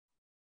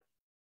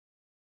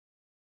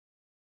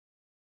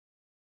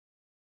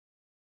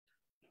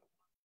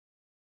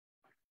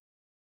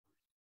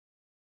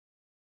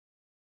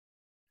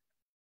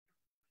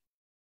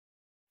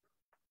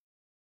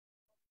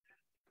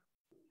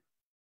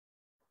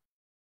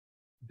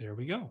There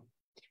we go.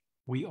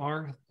 We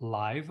are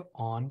live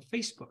on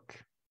Facebook.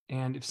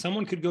 And if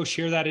someone could go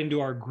share that into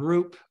our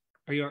group,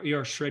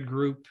 our Shred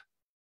group,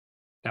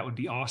 that would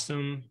be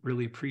awesome.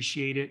 Really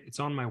appreciate it. It's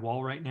on my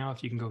wall right now.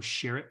 If you can go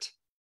share it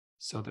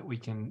so that we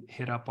can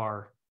hit up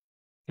our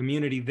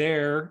community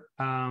there.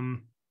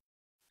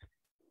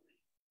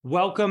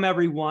 Welcome,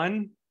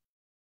 everyone.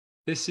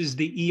 This is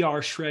the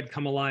ER Shred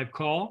Come Alive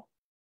call.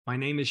 My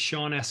name is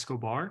Sean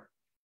Escobar,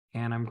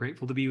 and I'm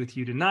grateful to be with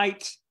you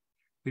tonight.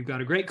 We've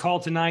got a great call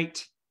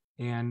tonight,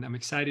 and I'm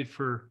excited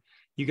for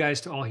you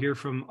guys to all hear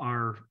from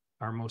our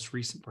most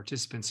recent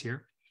participants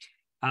here.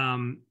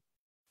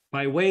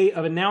 By way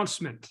of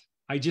announcement,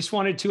 I just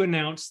wanted to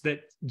announce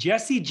that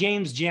Jesse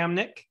James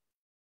Jamnick,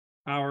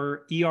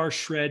 our ER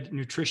Shred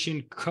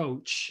nutrition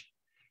coach,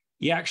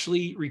 he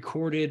actually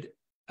recorded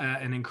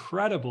an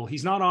incredible,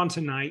 he's not on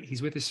tonight,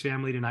 he's with his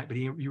family tonight, but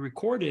he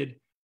recorded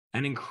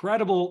an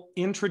incredible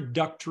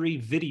introductory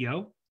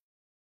video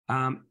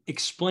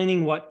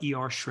explaining what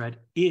ER Shred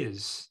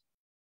is.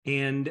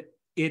 And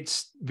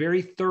it's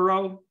very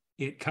thorough,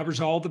 it covers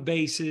all the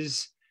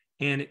bases,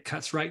 and it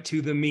cuts right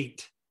to the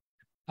meat.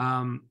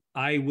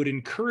 I would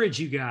encourage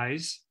you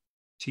guys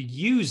to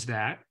use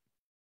that.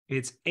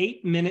 It's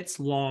 8 minutes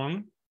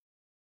long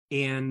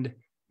and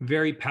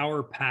very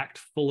power-packed,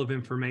 full of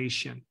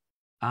information.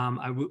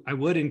 I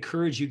would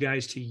encourage you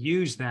guys to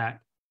use that.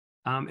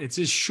 It's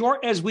as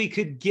short as we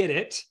could get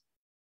it.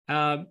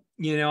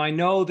 You know, I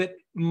know that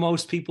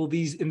most people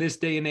in this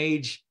day and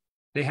age,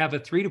 they have a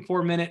 3 to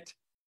 4 minute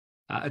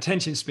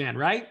attention span,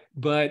 right?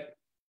 But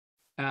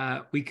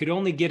we could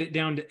only get it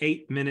down to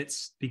 8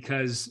 minutes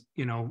because,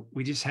 you know,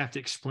 we just have to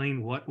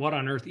explain what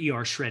on earth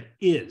ER Shred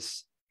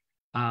is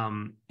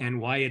and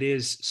why it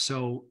is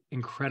so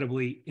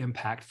incredibly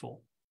impactful.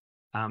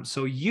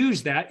 So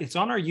use that. It's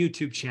on our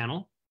YouTube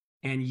channel,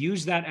 and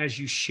use that as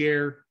you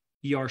share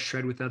ER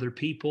Shred with other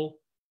people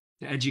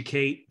to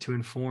educate, to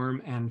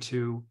inform, and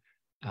to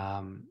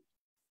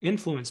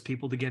influence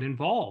people to get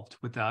involved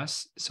with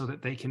us so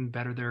that they can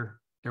better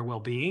their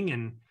well-being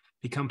and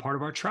become part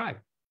of our tribe.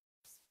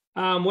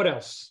 What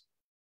else?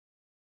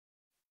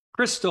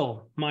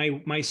 Crystal,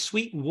 my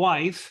sweet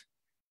wife,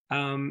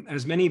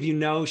 as many of you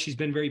know, she's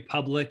been very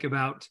public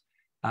about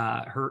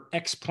her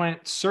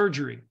explant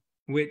surgery,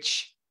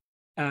 which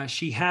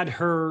she had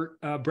her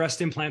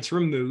breast implants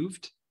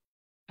removed.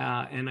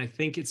 And I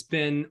think it's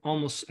been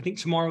I think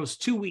tomorrow's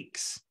 2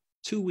 weeks.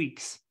 2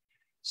 weeks.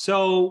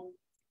 So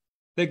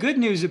the good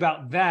news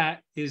about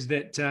that is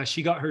that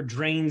she got her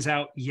drains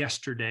out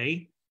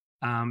yesterday.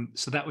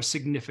 So that was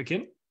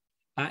significant.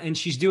 And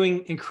she's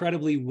doing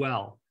incredibly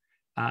well.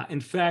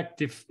 In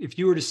fact, if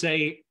you were to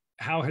say,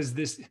 how has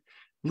this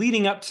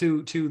leading up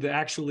to the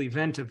actual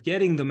event of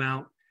getting them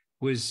out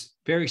was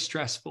very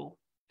stressful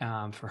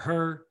for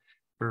her,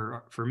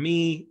 for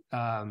me,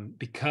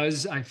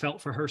 because I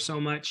felt for her so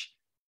much.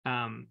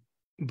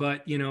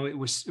 But, you know, it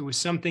was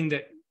something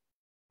that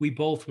we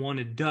both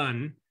wanted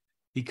done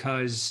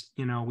because,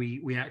 you know,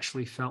 we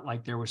actually felt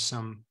like there was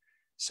some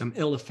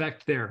ill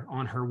effect there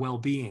on her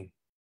well-being.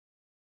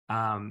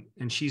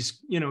 And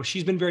she's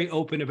been very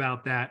open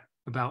about that,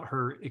 about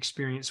her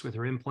experience with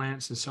her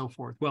implants and so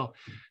forth. Well,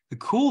 the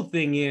cool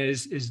thing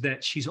is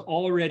that she's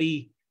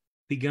already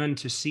begun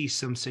to see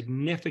some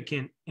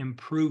significant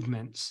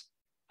improvements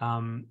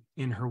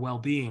in her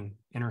well-being,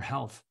 in her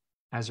health,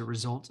 as a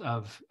result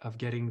of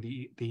getting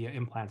the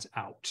implants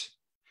out.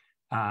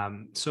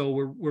 So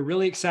we're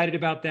really excited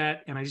about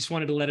that. And I just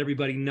wanted to let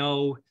everybody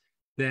know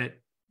that,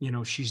 you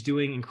know, she's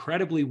doing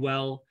incredibly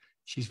well.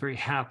 She's very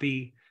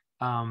happy.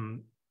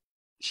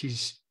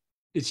 It's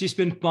just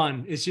been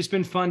fun. It's just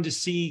been fun to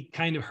see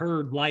kind of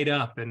her light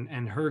up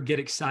and her get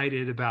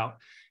excited about,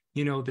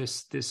 you know,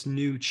 this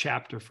new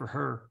chapter for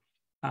her.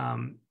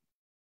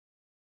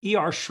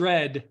 ER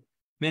Shred,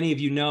 many of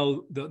you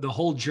know the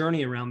whole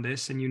journey around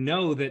this, and you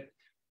know that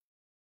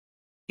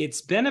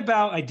it's been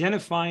about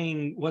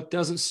identifying what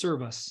doesn't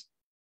serve us.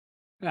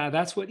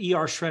 That's what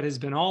ER Shred has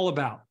been all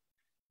about.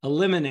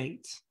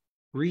 Eliminate,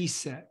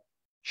 reset,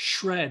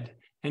 shred.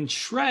 And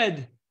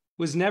shred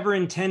was never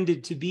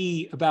intended to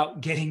be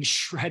about getting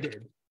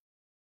shredded.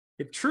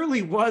 It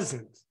truly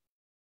wasn't.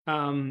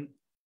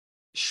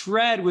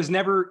 Shred was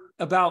never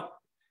about,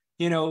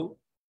 you know,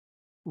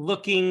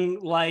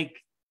 looking like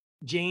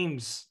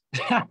James.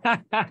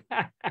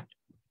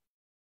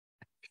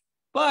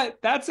 But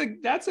that's a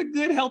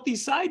good, healthy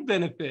side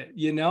benefit,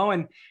 you know,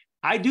 and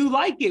I do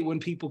like it when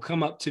people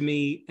come up to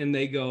me and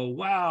they go,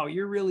 wow,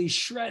 you're really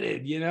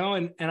shredded, you know,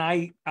 and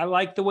I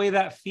like the way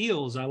that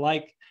feels. I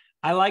like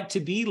to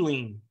be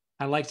lean.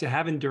 I like to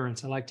have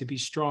endurance. I like to be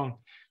strong.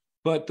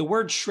 But the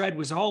word shred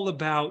was all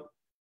about,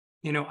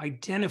 you know,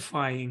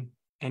 identifying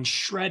and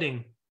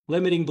shredding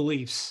limiting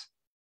beliefs,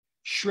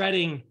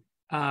 shredding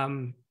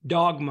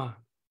dogma,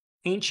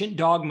 ancient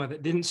dogma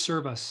that didn't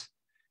serve us,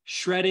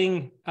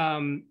 shredding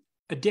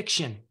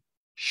addiction,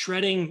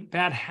 shredding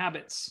bad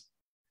habits,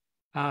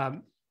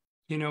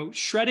 you know,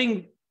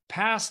 shredding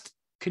past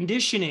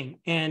conditioning,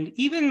 and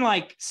even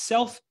like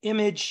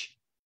self-image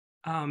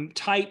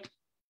type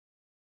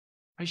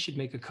I should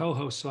make a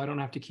co-host so I don't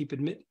have to keep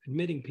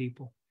admitting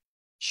people.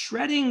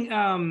 Shredding,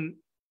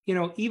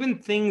 even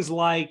things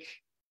like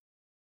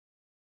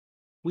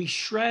we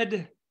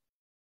shred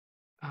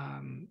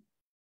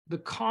the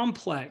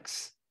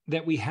complex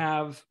that we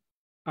have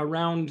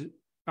around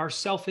our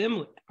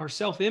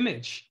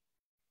self-image.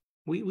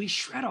 We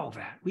shred all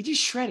that. We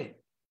just shred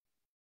it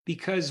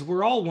because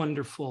we're all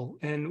wonderful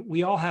and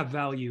we all have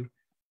value.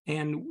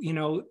 And,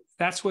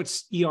 that's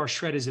what ER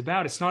Shred is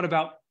about. It's not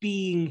about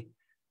being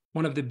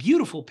one of the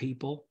beautiful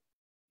people.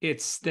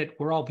 It's that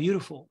we're all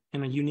beautiful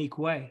in a unique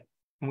way.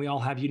 And we all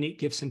have unique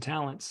gifts and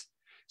talents.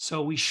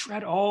 So we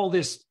shred all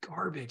this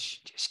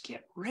garbage, just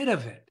get rid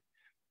of it.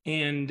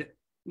 And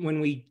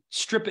when we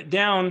strip it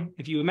down,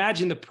 if you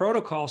imagine the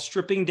protocol,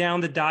 stripping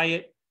down the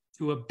diet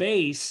to a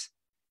base,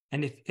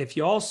 and if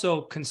you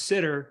also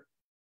consider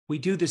we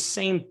do the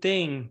same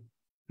thing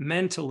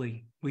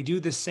mentally, we do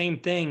the same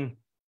thing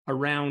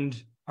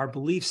around our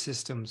belief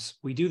systems,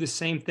 we do the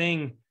same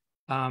thing,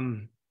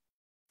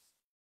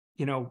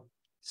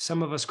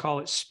 some of us call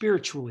it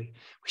spiritually.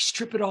 We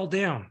strip it all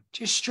down,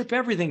 just strip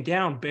everything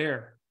down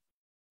bare,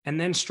 and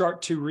then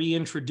start to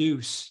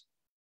reintroduce.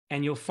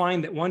 And you'll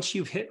find that once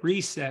you've hit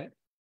reset,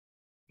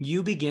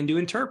 you begin to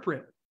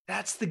interpret.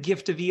 That's the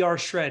gift of ER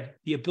Shred,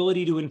 the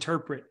ability to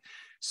interpret.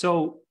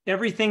 So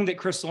everything that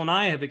Crystal and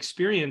I have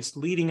experienced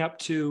leading up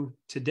to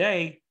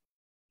today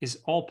is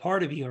all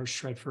part of ER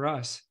Shred for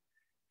us.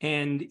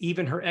 And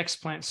even her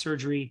explant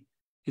surgery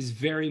is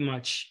very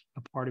much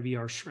a part of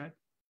ER Shred.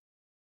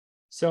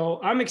 So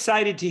I'm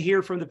excited to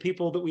hear from the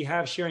people that we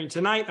have sharing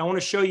tonight. I want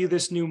to show you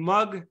this new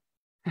mug.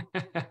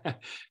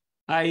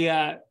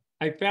 I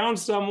found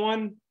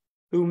someone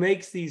who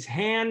makes these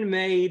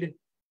handmade,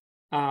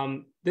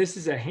 this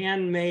is a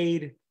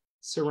handmade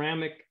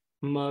ceramic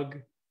mug,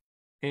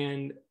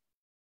 and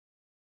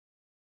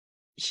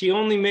she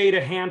only made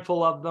a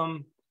handful of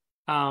them,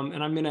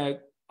 and I'm going to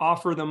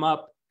offer them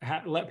up,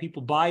 let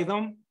people buy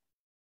them.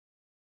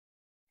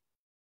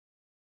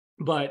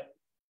 But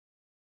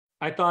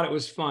I thought it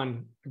was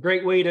fun. A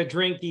great way to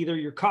drink either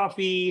your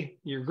coffee,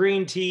 your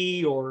green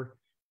tea, or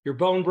your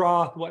bone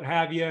broth, what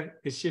have you.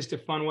 It's just a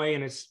fun way,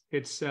 and it's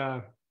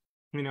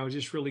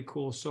just really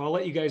cool. So I'll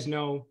let you guys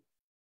know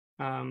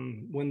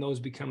when those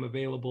become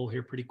available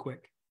here pretty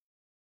quick.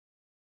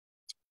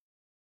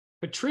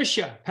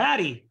 Patricia,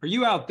 Patty, are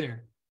you out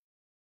there?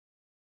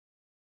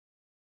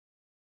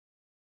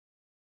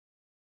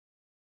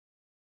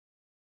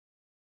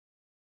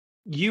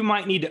 You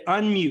might need to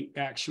unmute,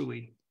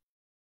 actually.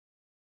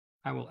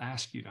 I will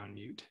ask you to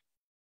unmute.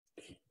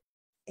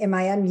 Am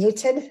I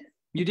unmuted?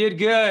 You did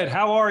good.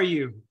 How are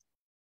you?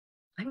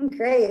 I'm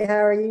great.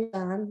 How are you,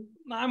 John?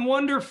 I'm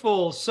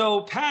wonderful.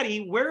 So,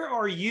 Patty, where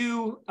are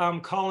you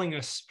calling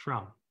us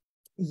from?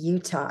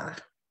 Utah.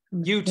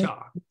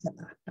 Utah.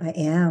 I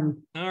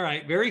am. All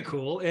right. Very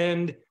cool.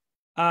 And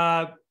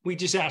we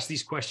just asked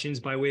these questions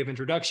by way of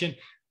introduction.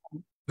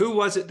 Who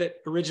was it that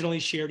originally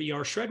shared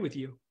ER Shred with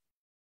you?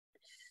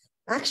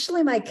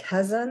 Actually, my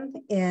cousin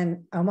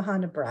in Omaha,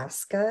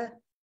 Nebraska,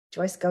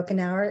 Joyce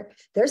Gokenauer.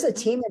 There's a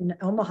team in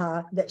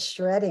Omaha that's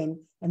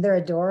shredding, and they're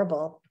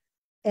adorable.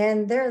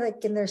 And they're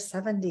like in their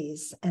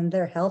 70s, and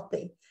they're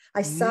healthy.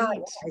 I saw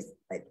it.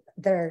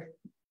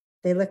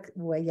 They look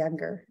way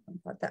younger. I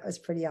thought that was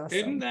pretty awesome.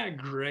 Isn't that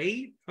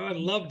great? Oh, I'd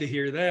love to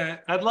hear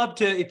that. I'd love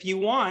to, if you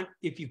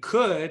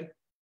could,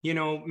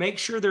 make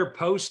sure they're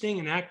posting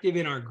and active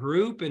in our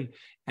group, and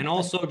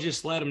also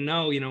just let them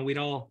know, we'd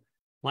all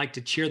like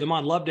to cheer them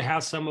on. Love to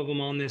have some of them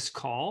on this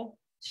call.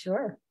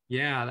 Sure.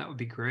 Yeah, that would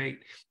be great.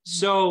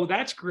 So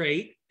that's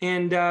great.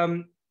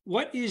 And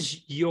what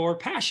is your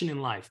passion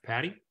in life,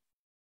 Patty?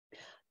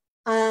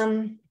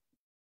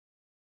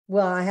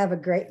 Well, I have a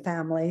great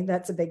family.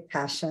 That's a big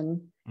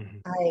passion.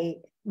 Mm-hmm.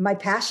 My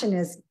passion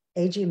is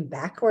aging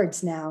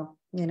backwards now.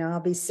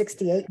 I'll be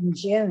 68 in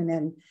June,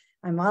 and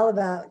I'm all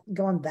about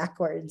going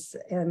backwards.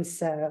 And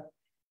so,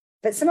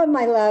 but some of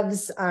my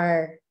loves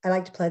are, I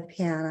like to play the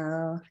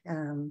piano.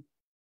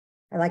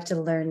 I like to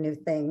learn new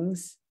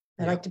things.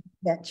 I like to be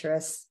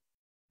adventurous.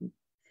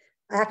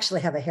 I actually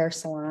have a hair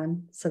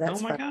salon, so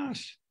that's fun.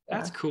 Gosh,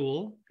 that's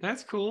cool.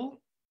 That's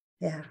cool.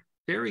 Yeah,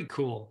 very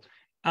cool.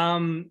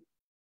 I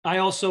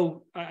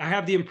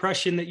have the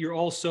impression that you're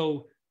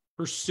also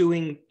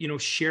pursuing,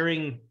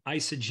 sharing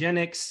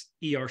Isagenix,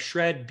 ER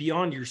Shred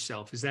beyond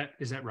yourself. Is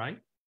that right?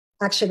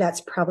 Actually,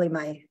 that's probably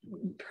my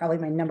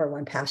number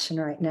one passion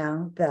right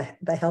now.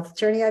 The health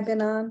journey I've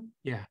been on.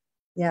 Yeah.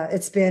 Yeah,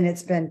 it's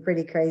been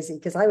pretty crazy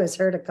because I was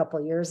hurt a couple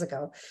of years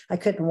ago. I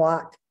couldn't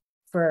walk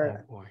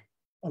for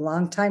a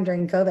long time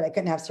during COVID. I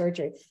couldn't have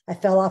surgery. I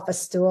fell off a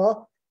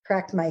stool,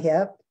 cracked my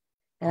hip,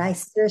 and I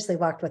seriously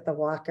walked with a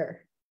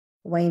walker,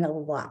 weighing a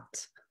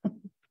lot.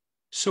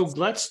 So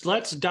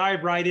let's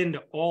dive right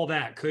into all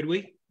that, could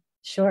we?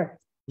 Sure.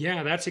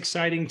 Yeah, that's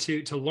exciting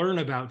to learn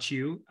about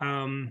you.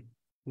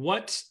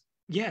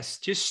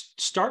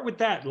 Just start with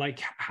that.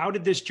 Like, how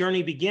did this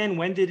journey begin?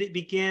 When did it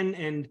begin?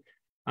 And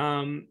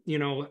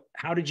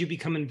how did you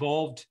become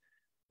involved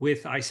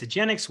with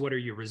Isagenix? What are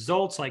your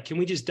results? Like, can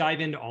we just dive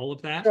into all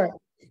of that? Sure.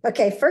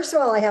 Okay, first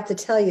of all, I have to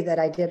tell you that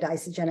I did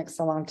Isagenix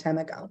a long time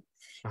ago.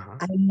 Uh-huh.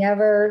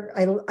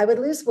 I would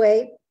lose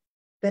weight,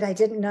 but I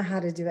didn't know how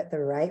to do it the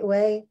right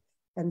way.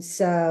 And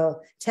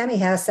so Tammy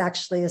Hess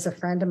actually is a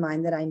friend of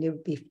mine that I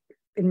knew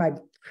in my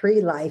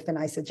pre-life in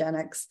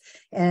Isagenix.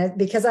 And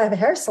because I have a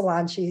hair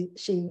salon, she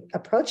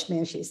approached me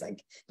and she's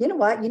like, you know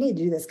what, you need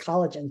to do this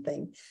collagen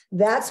thing.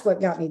 That's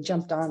what got me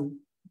jumped on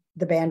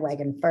the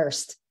bandwagon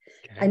first.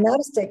 Okay. I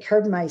noticed it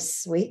curbed my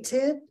sweet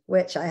tooth,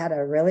 which I had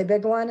a really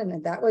big one,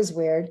 and that was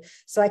weird.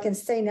 So I can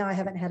say now I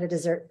haven't had a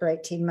dessert for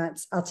 18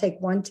 months. I'll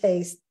take one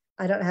taste.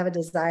 I don't have a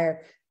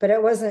desire, but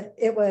it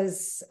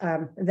was,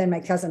 then my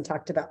cousin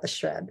talked about the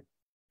shred.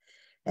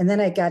 And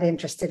then I got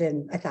interested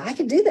I thought I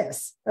could do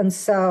this. And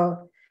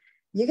so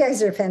you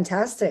guys are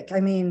fantastic. I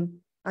mean,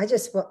 I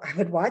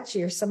would watch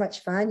you. You're so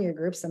much fun. Your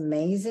group's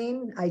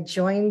amazing. I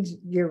joined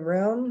your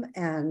room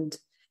and,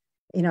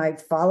 I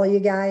follow you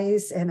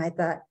guys. And I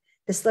thought,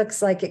 this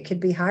looks like it could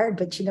be hard,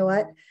 but you know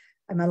what?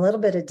 I'm a little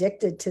bit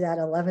addicted to that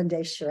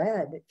 11-day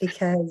shred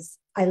because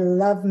I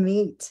love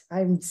meat.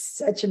 I'm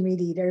such a meat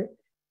eater.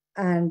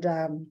 And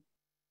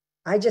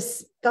I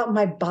just felt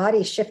my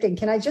body shifting.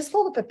 Can I just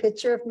hold up a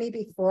picture of me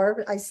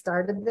before I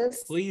started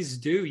this? Please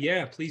do.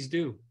 Yeah, please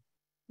do.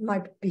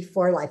 My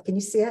before life. Can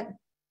you see it?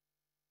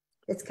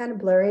 It's kind of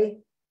blurry.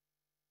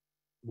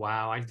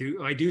 Wow, I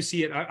do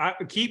see it. I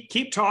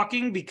keep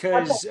talking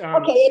because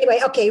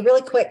anyway,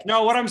 really quick.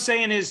 No, what I'm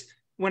saying is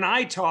when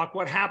I talk,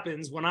 what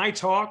happens when I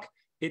talk,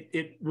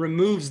 it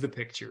removes the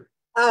picture.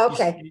 Oh,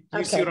 okay.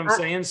 You see what I'm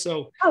saying?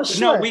 So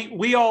sure. No,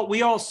 we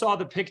all saw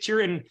the picture,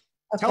 and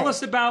tell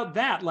us about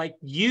that. Like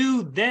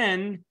you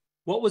then,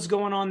 what was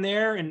going on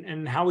there,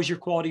 and how was your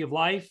quality of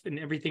life and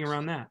everything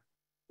around that?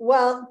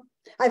 Well,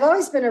 I've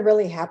always been a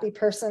really happy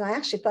person. I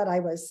actually thought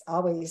I was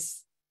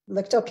always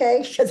looked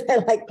okay because I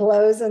like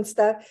clothes and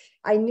stuff.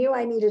 I knew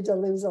I needed to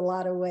lose a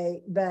lot of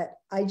weight, but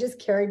I just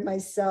carried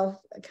myself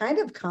kind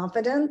of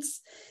confidence.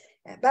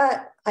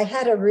 But I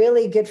had a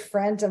really good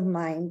friend of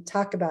mine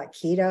talk about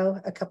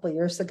keto a couple of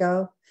years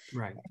ago.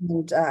 Right.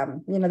 And,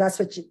 that's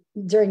what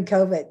during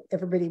COVID,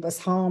 everybody was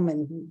home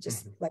and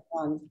just like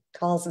on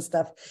calls and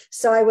stuff.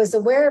 So I was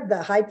aware of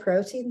the high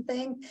protein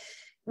thing,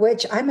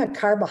 which I'm a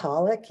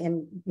carboholic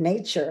in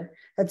nature.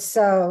 And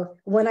so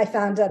when I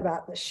found out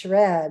about the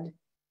shred,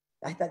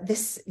 I thought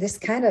this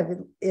kind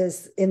of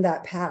is in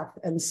that path.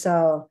 And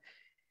so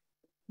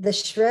the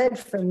shred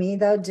for me,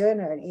 though,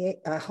 doing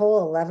a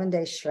whole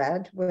 11-day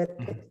shred with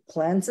the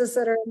cleanses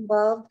that are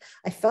involved,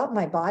 I felt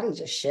my body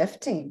just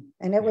shifting,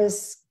 and it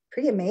was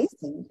pretty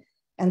amazing.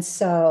 And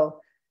so,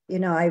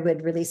 I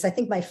would release, I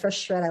think my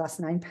first shred, I lost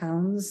 9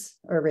 pounds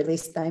or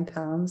released 9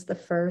 pounds the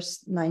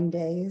first 9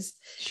 days.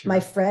 Sure. My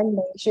friend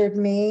measured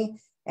me,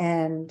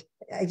 and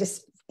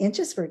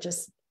inches were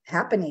just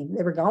happening.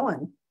 They were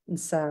going. And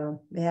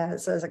so, so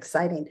it was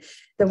exciting.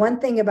 The one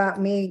thing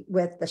about me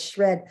with the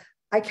shred,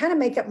 I kind of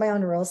make up my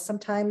own rules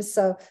sometimes.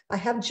 So I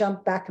have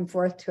jumped back and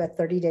forth to a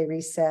 30-day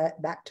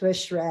reset, back to a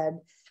shred,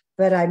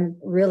 but I'm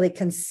really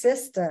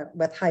consistent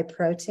with high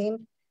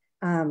protein.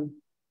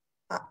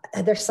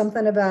 There's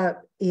something about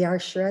ER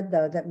shred,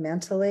 though, that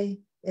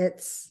mentally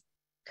it's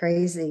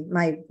crazy.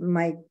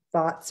 My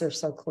thoughts are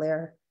so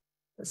clear.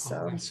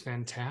 So that's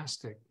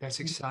fantastic. That's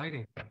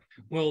exciting.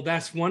 Well,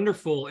 that's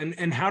wonderful.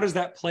 And how does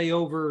that play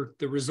over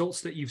the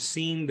results that you've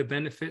seen, the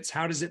benefits?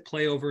 How does it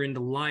play over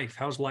into life?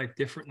 How's life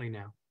differently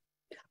now?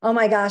 Oh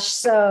my gosh.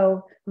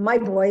 So my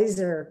boys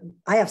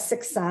I have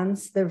 6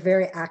 sons. They're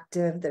very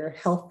active. They're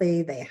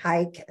healthy. They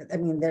hike. I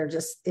mean, they're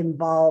just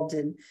involved.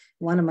 And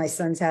one of my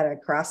sons had a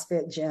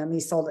CrossFit gym.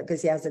 He sold it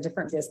because he has a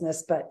different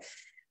business. But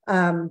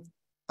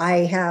I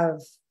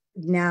have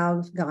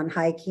now gone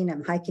hiking.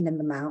 I'm hiking in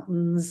the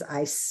mountains.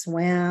 I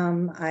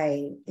swim.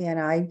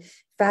 In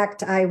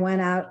fact, I went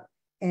out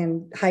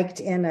and hiked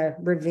in a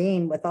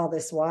ravine with all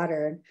this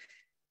water and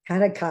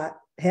kind of caught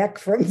heck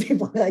from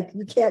people like,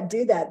 you can't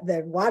do that.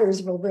 The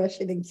waters will rush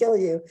in and kill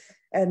you.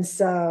 And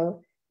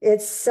so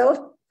it's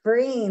so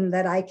freeing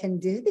that I can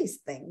do these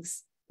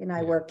things.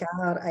 I work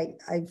out.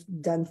 I've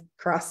done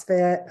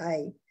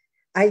CrossFit.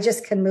 I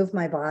just can move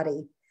my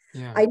body.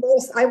 Yeah. I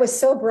noticed I was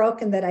so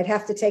broken that I'd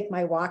have to take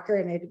my walker,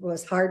 and it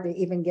was hard to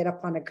even get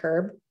up on a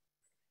curb.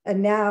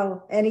 And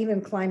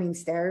even climbing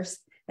stairs.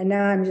 And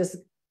now I'm just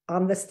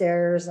on the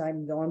stairs.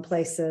 I'm going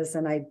places,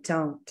 and I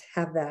don't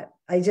have that.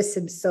 I just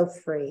am so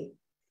free.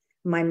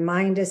 My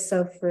mind is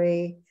so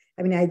free.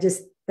 I mean, I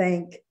just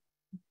thank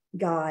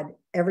God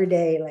every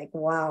day. Like,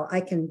 wow,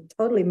 I can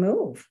totally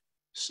move.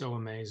 So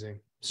amazing.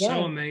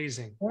 So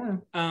amazing. Yeah.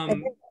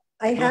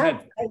 I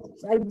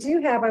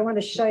want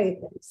to show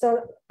you. So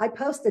I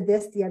posted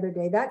this the other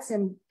day. That's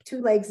in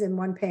 2 legs in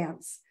 1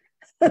 pants.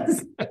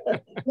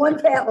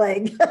 One pant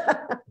leg.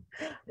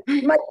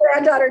 My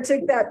granddaughter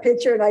took that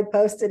picture and I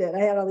posted it. I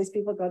had all these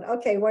people going,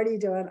 okay, what are you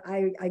doing?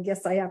 I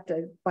guess I have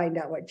to find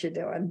out what you're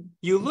doing.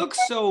 You look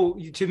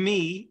to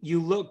me, you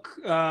look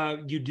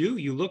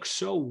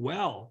so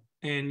well,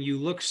 and you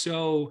look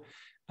so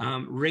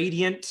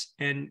radiant,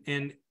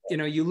 and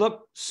you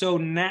look so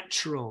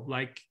natural,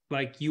 like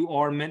you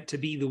are meant to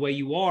be the way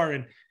you are.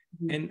 And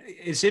And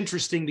it's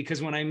interesting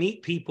because when I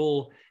meet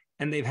people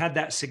and they've had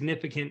that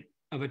significant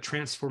of a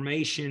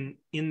transformation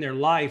in their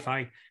life,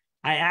 I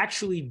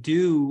actually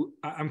do.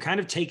 I'm kind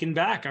of taken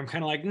back. I'm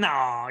kind of like,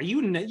 no,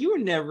 you were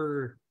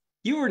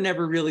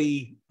never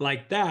really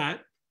like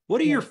that. What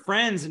do your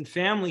friends and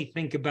family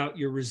think about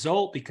your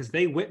result? Because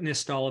they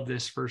witnessed all of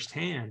this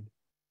firsthand.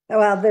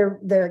 Well,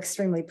 they're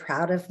extremely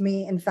proud of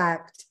me. In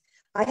fact,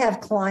 I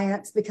have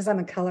clients, because I'm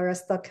a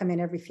colorist, they'll come in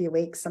every few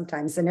weeks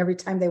sometimes. And every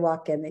time they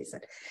walk in, they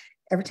said,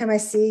 every time I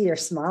see you, you're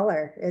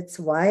smaller. It's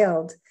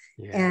wild.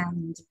 Yeah.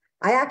 And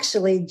I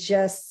actually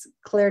just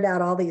cleared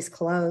out all these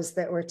clothes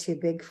that were too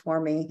big for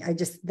me.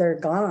 They're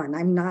gone.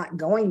 I'm not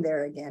going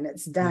there again.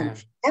 It's done. Yeah.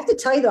 I have to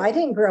tell you though, I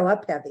didn't grow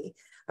up heavy.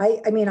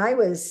 I mean, I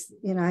was,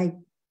 I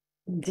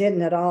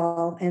didn't at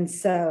all. And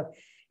so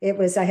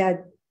I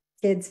had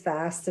kids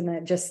fast, and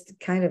it just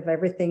kind of,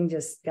 everything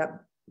just got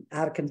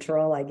out of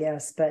control, I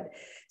guess. But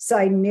so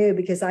I knew,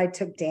 because I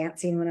took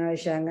dancing when I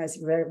was young, I was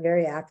very,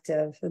 very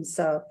active. And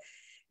so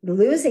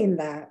losing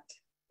that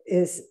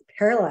is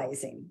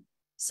paralyzing.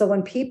 So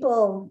when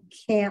people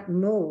can't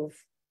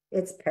move,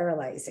 it's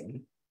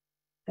paralyzing.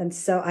 And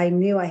so I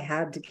knew I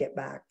had to get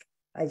back.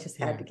 I just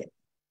had to get.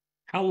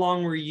 How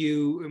long were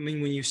you, I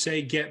mean, when you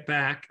say get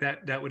back,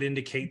 that would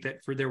indicate that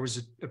there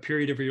was a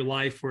period of your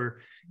life where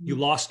you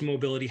lost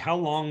mobility. How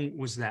long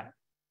was that?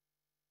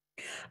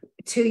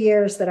 2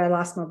 years that I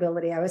lost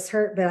mobility. I was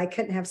hurt, but I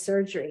couldn't have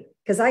surgery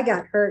because I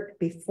got hurt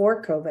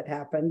before COVID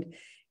happened.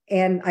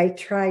 And I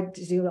tried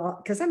to do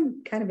all, because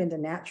I'm kind of into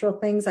natural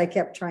things. I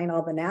kept trying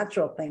all the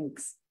natural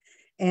things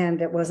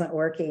and it wasn't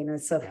working.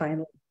 And so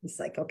finally it's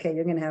like, okay,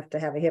 you're going to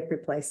have a hip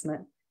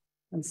replacement.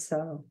 And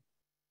so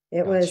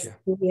it was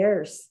 2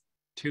 years.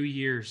 2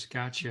 years.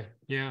 Gotcha.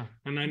 Yeah.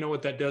 And I know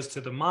what that does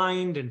to the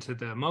mind and to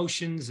the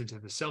emotions and to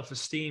the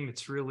self-esteem.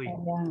 It's really,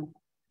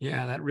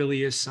 yeah, that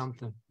really is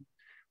something.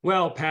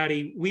 Well,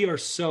 Patty, we are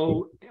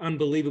so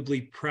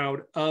unbelievably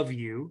proud of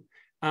you.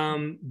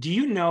 Do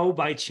you know,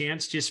 by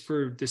chance, just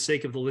for the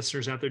sake of the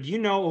listeners out there, do you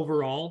know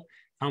overall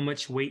how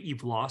much weight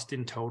you've lost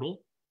in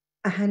total?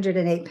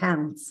 108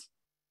 pounds.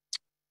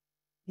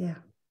 Yeah.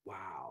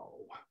 Wow.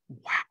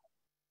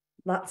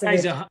 Lots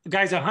of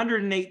guys,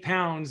 108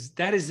 pounds.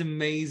 That is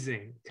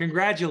amazing.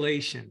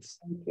 Congratulations.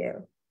 Thank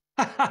you.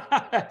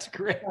 That's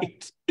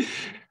great.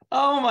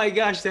 Oh my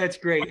gosh, that's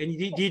great.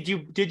 And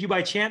did you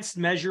by chance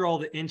measure all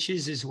the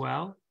inches as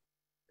well?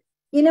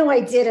 I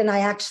did, and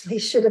I actually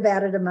should have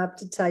added them up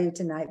to tell you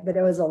tonight, but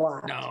it was a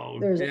lot. No,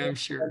 I'm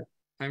sure.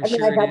 I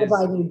had to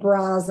buy new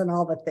bras and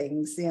all the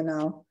things,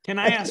 Can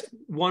I ask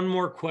one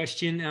more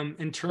question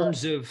in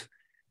terms of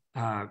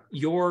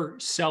your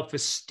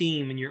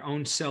self-esteem and your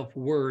own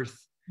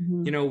self-worth?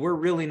 Mm-hmm. We're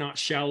really not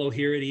shallow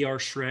here at ER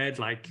Shred.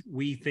 Like,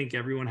 we think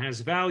everyone has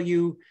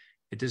value.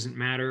 It doesn't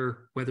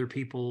matter whether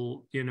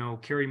people,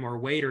 carry more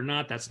weight or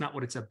not. That's not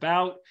what it's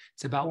about.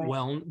 It's about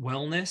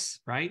wellness,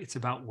 right? It's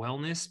about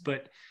wellness.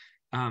 But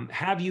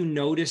have you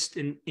noticed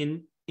an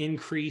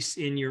increase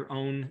in your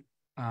own,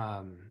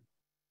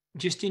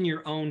 just in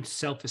your own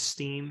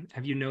self-esteem?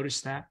 Have you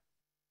noticed that?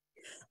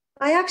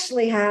 I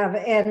actually have.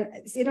 And,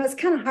 it's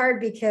kind of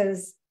hard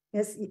because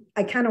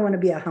I kind of want to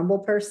be a humble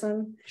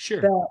person.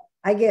 Sure. But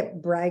I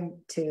get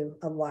bragged to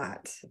a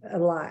lot.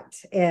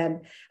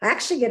 And I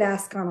actually get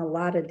asked on a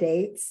lot of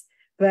dates,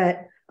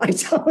 but I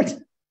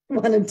don't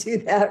want to do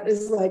that.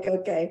 It's like,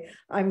 okay,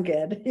 I'm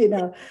good.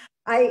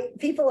 I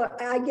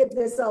get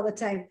this all the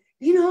time,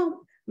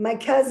 my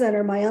cousin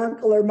or my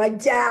uncle or my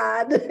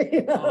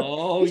dad.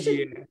 Oh,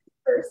 yeah.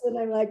 Person.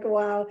 I'm like,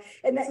 wow.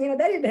 And that,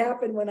 that didn't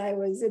happen when I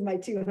was in my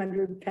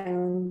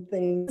 200-pound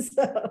thing.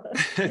 So.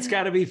 It's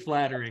got to be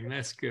flattering.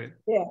 That's good.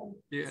 Yeah,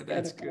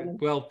 that's good.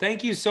 Well,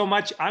 thank you so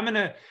much. I'm going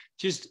to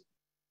just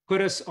put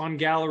us on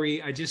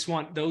gallery. I just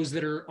want those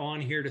that are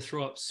on here to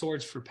throw up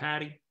swords for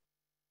Patty.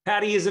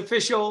 Patty is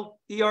official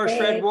ER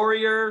Shred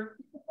Warrior.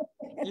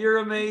 You're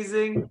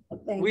amazing.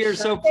 Thanks, we are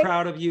so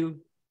proud of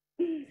you.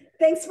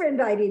 Thanks for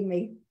inviting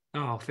me.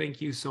 Oh,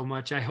 thank you so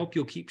much. I hope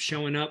you'll keep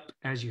showing up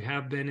as you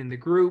have been in the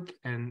group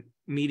and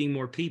meeting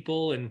more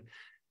people, and,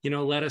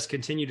 let us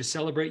continue to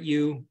celebrate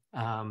you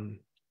and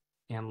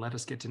let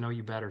us get to know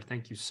you better.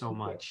 Thank you so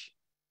much.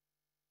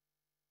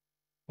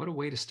 What a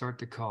way to start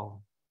the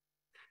call.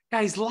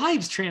 Guys,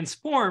 lives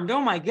transformed.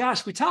 Oh my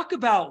gosh. We talk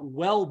about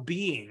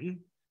well-being,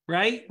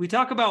 right? We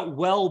talk about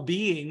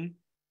well-being.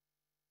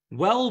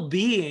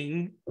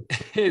 Well-being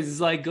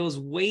goes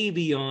way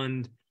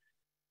beyond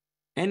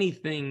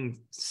anything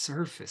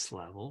surface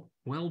level.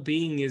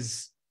 Well-being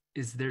is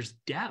there's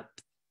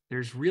depth.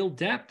 There's real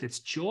depth. It's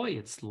joy.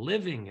 It's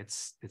living.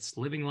 It's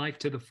living life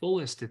to the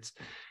fullest. It's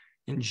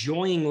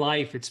enjoying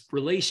life. It's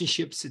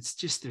relationships. It's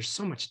just, there's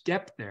so much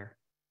depth there.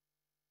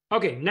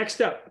 Okay,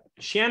 next up,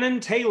 Shannon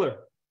Taylor.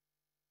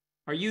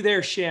 Are you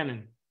there,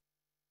 Shannon?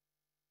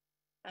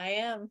 I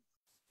am.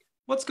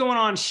 What's going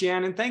on,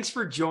 Shannon? Thanks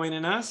for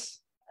joining us.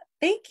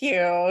 Thank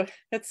you.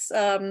 It's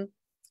good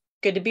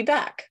to be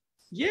back.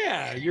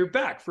 Yeah, you're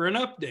back for an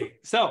update.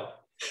 So,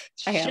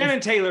 Shannon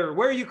Taylor,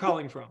 where are you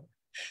calling from?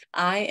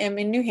 I am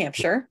in New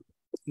Hampshire.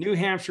 New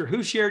Hampshire.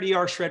 Who shared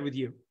ER Shred with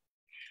you?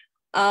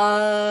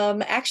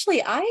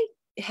 Actually, I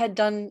had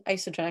done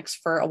Isagenix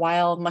for a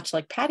while, much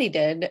like Patty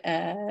did,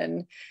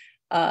 and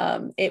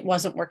it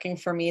wasn't working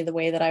for me the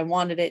way that I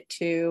wanted it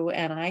to.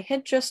 And I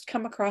had just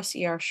come across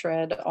ER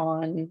Shred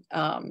on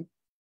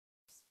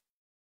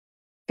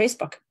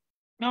Facebook.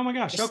 Oh my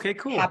gosh. Just Okay,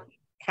 cool.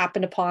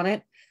 Happened upon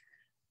it.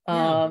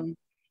 Yeah.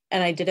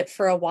 And I did it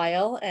for a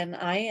while, and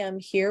I am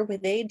here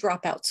with a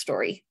dropout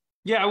story.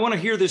 Yeah, I want to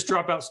hear this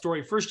dropout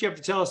story. First, you have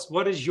to tell us,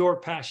 what is your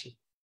passion?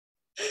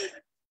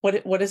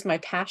 What is my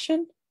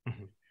passion?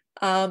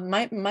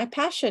 Mm-hmm. My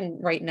passion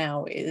right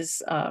now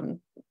is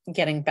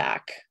getting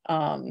back.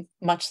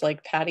 Much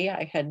like Patty,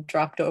 I had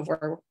dropped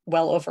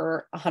well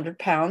over 100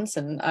 pounds,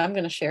 and I'm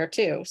going to share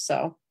too.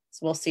 So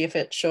we'll see if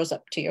it shows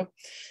up to you.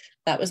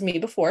 That was me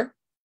before.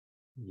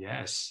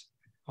 Yes.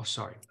 Oh,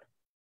 sorry.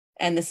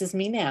 And this is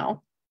me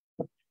now.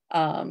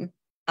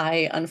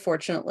 I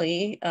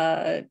unfortunately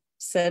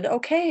said,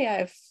 okay,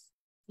 I've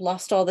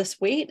lost all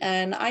this weight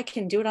and I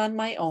can do it on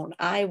my own.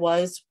 I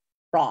was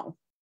wrong.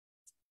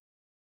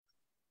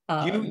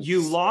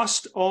 You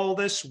lost all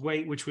this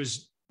weight, which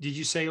was, did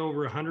you say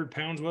over 100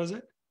 pounds, was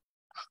it?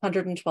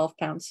 112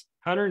 pounds.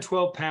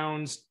 112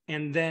 pounds.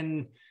 And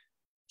then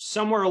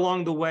somewhere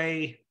along the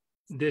way,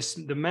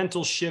 the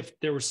mental shift,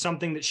 there was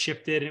something that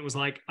shifted and it was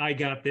like, I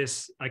got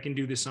this, I can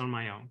do this on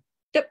my own.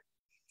 Yep.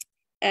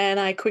 And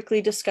I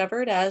quickly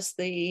discovered as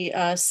the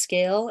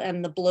scale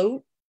and the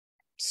bloat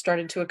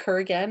started to occur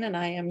again, and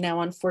I am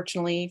now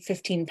unfortunately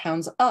 15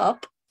 pounds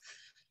up,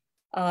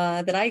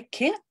 that I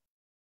can't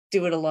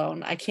do it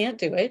alone. I can't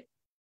do it.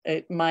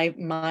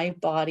 My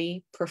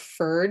body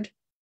preferred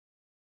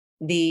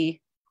the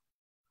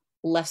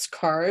less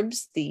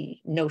carbs, the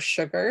no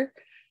sugar.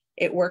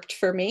 It worked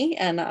for me,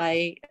 and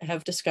I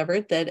have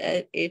discovered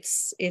that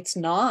it's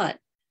not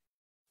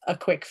a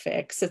quick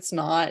fix. It's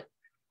not,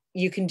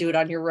 you can do it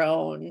on your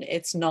own.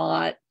 It's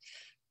not,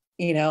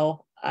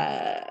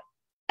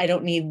 I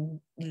don't need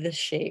the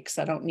shakes.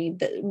 I don't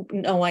need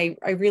no, I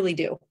really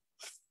do.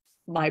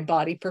 My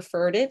body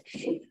preferred it.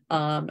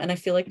 And I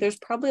feel like there's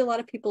probably a lot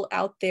of people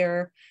out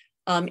there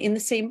in the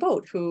same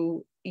boat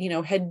who,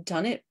 had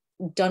done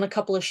a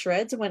couple of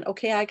shreds and went,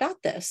 okay, I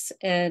got this.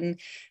 And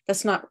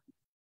that's not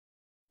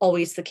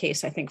always the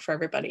case, I think, for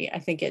everybody. I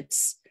think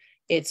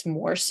it's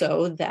more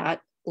so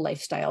that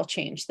lifestyle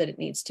change that it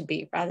needs to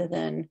be, rather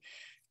than,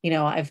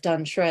 I've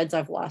done shreds,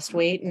 I've lost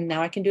weight, and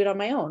now I can do it on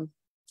my own.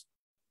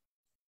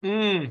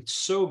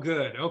 So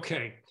good.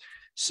 Okay.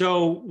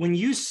 So when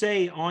you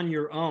say on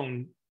your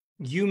own,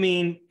 you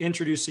mean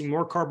introducing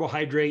more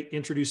carbohydrate,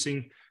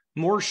 introducing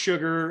more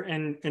sugar,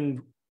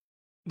 and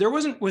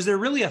was there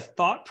really a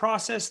thought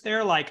process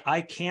there? Like, I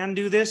can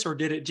do this, or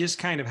did it just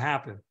kind of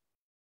happen?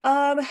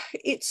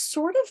 It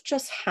sort of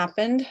just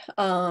happened.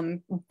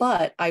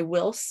 But I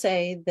will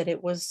say that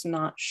it was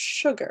not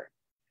sugar.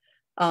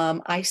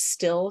 I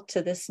still,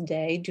 to this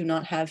day, do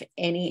not have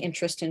any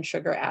interest in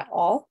sugar at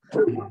all.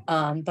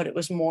 But it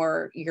was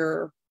more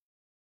your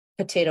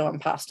potato and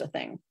pasta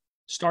thing.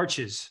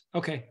 Starches.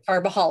 Okay.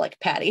 Carbaholic,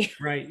 Patty.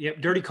 Right. Yep.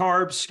 Dirty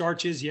carbs,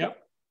 starches. Yep.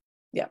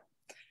 Yep.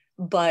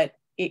 But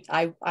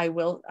I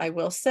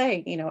will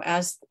say,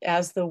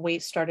 as the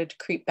weight started to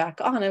creep back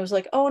on, I was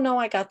like, oh no,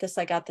 I got this.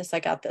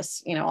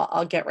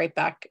 I'll get right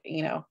back.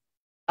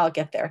 I'll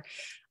get there.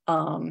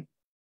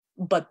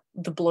 But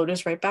the bloat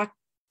is right back,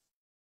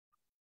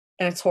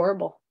 and it's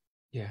horrible.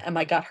 Yeah. And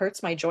my gut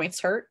hurts, my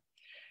joints hurt.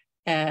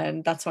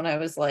 And that's when I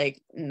was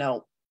like,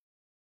 no,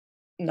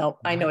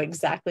 I know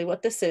exactly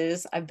what this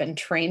is. I've been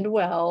trained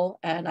well,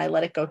 and I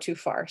let it go too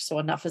far. So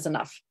enough is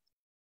enough.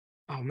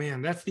 Oh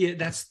man, that's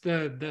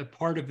the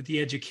part of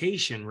the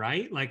education,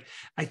 right? Like,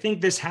 I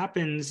think this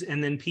happens,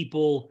 and then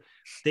people,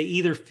 they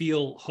either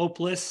feel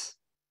hopeless,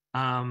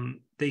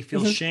 they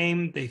feel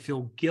shame, they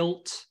feel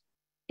guilt,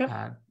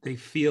 they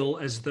feel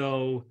as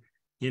though,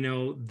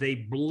 they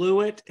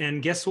blew it.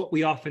 And guess what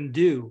we often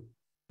do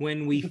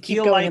when we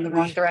feel going like in the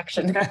wrong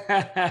direction?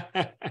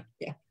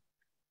 Yeah.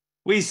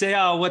 We say,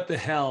 oh, what the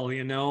hell,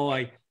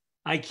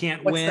 I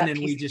can't win. And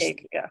we just,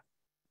 yeah.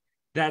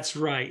 That's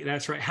right.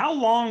 That's right. How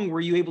long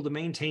were you able to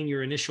maintain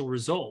your initial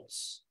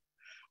results?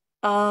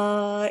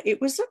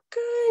 It was a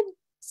good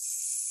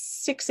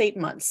 6-8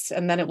 months.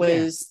 And then it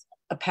was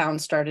a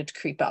pound started to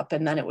creep up.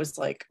 And then it was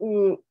like,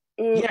 ooh.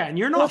 Yeah. And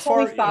you're not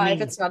far.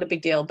 5, it's not a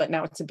big deal, but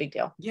now it's a big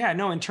deal. Yeah,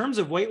 no, in terms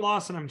of weight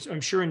loss, and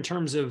I'm sure in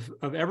terms of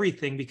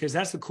everything, because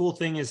that's the cool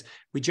thing is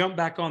we jump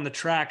back on the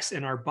tracks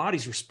and our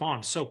bodies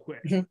respond so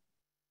quick.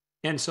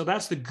 And so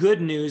that's the good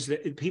news,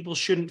 that people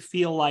shouldn't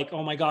feel like,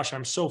 oh my gosh,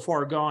 I'm so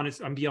far gone.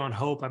 I'm beyond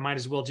hope. I might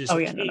as well just,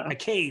 I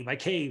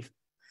cave.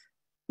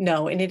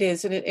 No, and it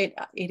is. And it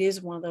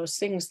is one of those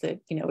things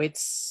that,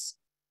 it's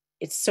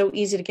so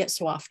easy to get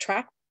so off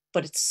track,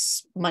 but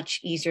it's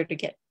much easier to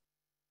get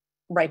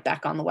right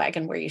back on the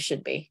wagon where you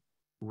should be.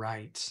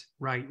 Right.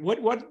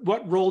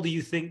 What role do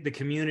you think the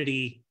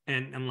community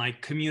and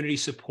like community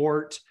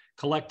support,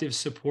 collective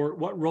support,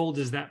 what role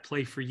does that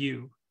play for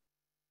you?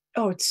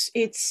 Oh,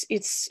 it's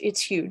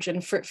huge.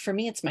 And for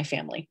me, it's my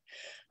family.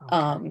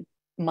 Okay.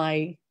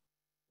 My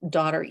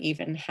daughter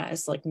even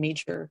has like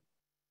major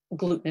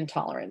gluten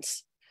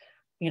intolerance,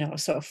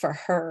 so for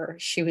her,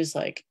 she was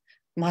like,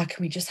 Ma,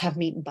 can we just have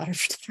meat and butter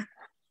for dinner?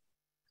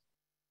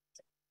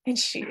 And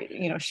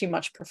she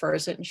much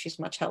prefers it, and she's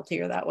much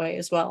healthier that way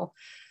as well.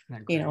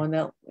 And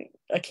they'll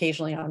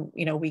occasionally on,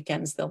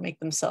 weekends, they'll make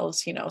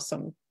themselves,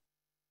 some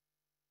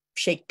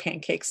shake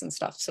pancakes and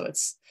stuff. So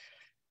it's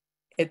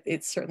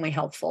certainly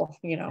helpful,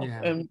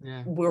 and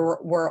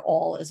we're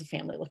all as a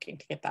family looking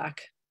to get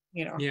back,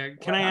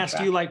 Can I ask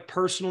you, like,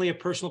 personally, a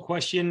personal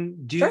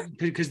question? Sure.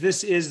 Because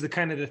this is the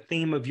kind of the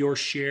theme of your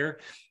share.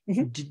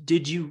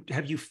 Mm-hmm.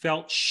 Have you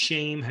felt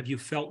shame? Have you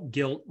felt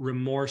guilt,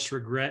 remorse,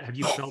 regret? Have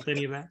you felt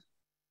any of that?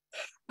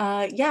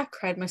 Yeah,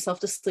 cried myself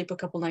to sleep a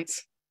couple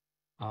nights.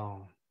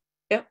 Oh.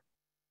 Yep.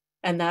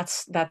 And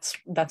that's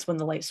when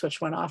the light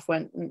switch went off.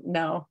 When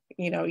no,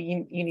 you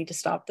need to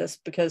stop this,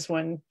 because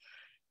when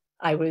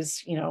I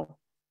was,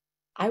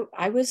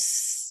 I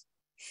was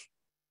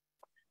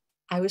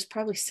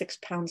probably 6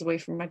 pounds away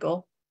from my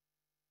goal,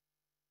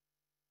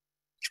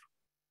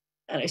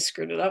 and I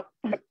screwed it up.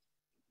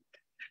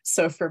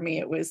 So for me,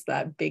 it was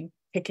that big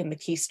pick in the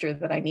keister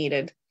that I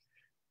needed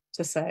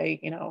to say,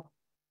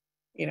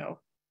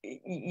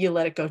 you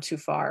let it go too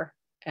far,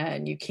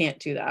 and you can't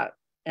do that.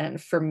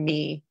 And for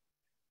me,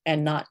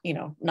 and not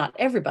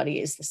everybody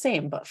is the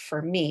same, but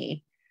for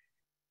me,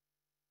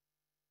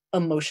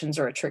 emotions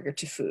are a trigger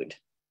to food.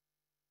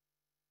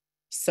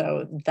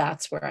 So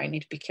that's where I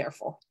need to be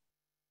careful.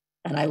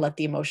 And I let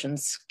the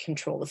emotions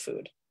control the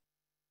food.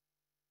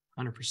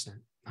 100%.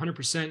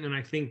 100%. And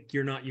I think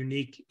you're not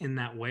unique in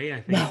that way.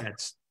 I think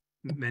that's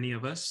many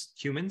of us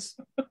humans.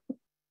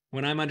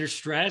 When I'm under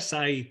stress,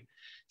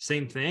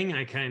 same thing.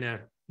 I kind of,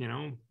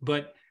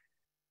 but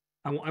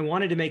I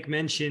wanted to make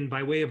mention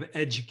by way of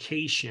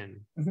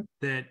education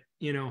that,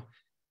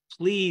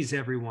 please,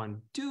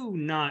 everyone, do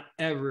not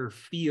ever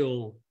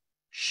feel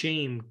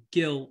shame,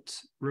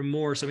 guilt,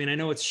 remorse. I mean, I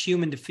know it's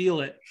human to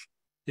feel it.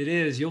 It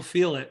is, you'll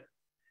feel it,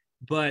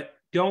 but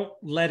don't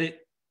let it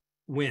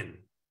win,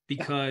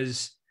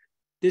 because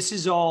this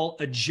is all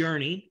a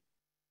journey.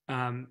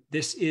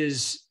 This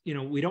is,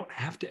 we don't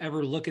have to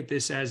ever look at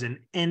this as an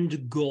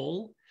end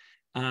goal.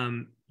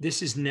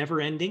 This is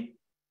never ending.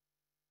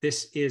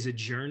 This is a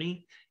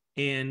journey.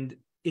 And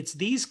it's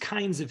these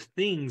kinds of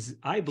things,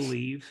 I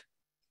believe,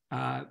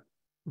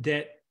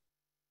 that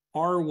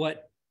are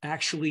what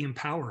actually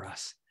empower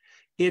us.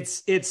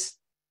 It's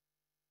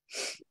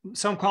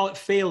some call it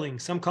failing,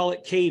 some call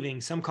it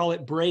caving, some call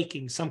it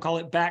breaking, some call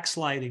it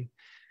backsliding.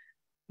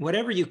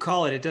 Whatever you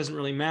call it, it doesn't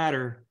really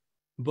matter.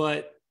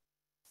 But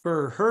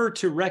for her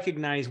to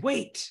recognize,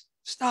 wait,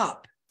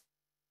 stop.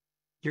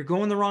 You're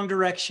going the wrong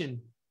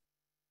direction.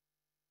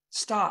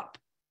 Stop.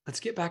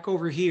 Let's get back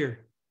over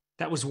here.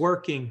 That was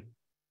working.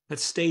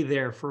 Let's stay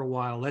there for a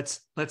while.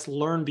 Let's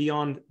learn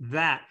beyond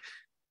that.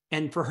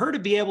 And for her to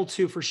be able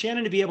to, for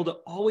Shannon to be able to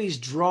always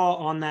draw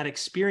on that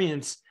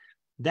experience,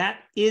 that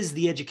is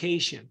the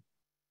education.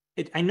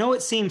 I know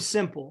it seems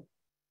simple.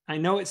 I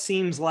know it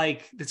seems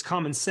like it's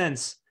common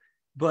sense,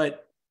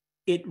 but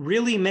it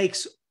really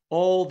makes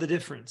all the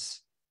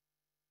difference.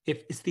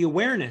 If it's the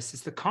awareness,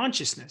 it's the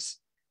consciousness,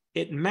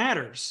 it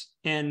matters.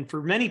 And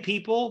for many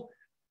people,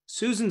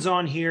 Susan's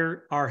on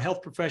here, our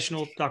health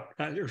professional,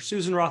 Dr.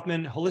 Susan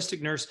Rothman,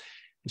 holistic nurse,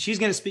 and she's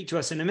going to speak to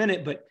us in a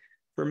minute. But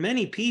for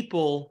many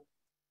people,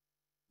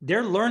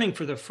 they're learning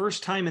for the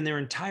first time in their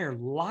entire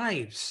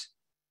lives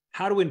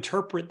how to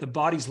interpret the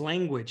body's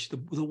language,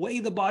 the way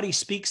the body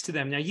speaks to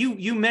them. Now,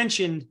 you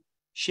mentioned,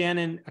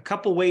 Shannon, a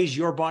couple ways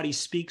your body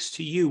speaks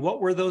to you. What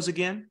were those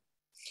again?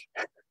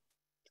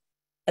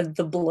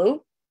 The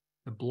bloat.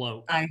 The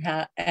bloat.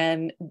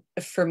 And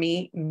for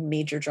me,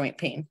 major joint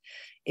pain.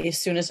 As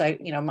soon as I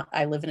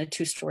live in a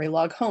 2-story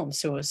log home.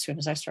 So as soon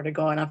as I started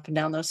going up and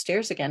down those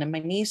stairs again and my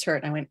knees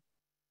hurt, I went,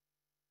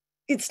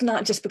 it's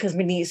not just because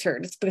my knees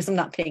hurt, it's because I'm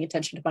not paying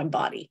attention to my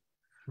body.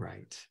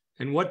 Right.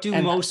 And what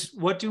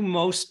do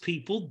most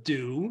people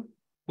do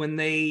when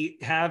they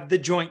have the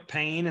joint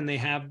pain and they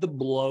have the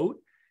bloat?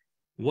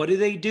 What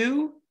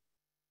do?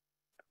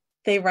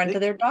 They run to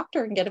their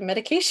doctor and get a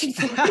medication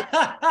for it.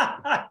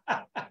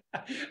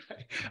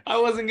 I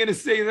wasn't going to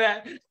say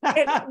that.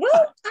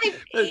 Well,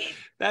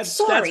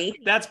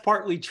 that's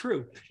partly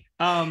true.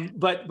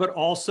 But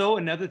also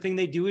another thing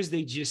they do is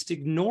they just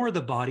ignore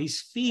the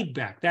body's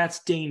feedback.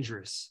 That's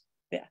dangerous.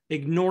 Yeah.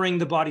 Ignoring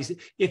the body's.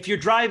 If you're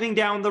driving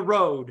down the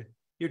road,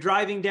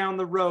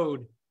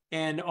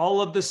 and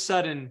all of a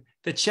sudden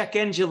the check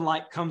engine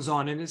light comes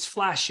on and it's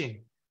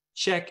flashing.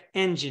 Check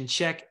engine,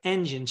 check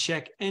engine,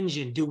 check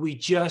engine. Do we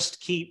just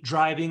keep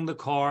driving the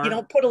car? You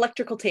don't put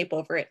electrical tape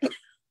over it.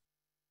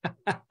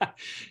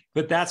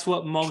 But that's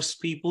what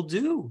most people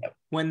do. Yep.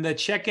 When the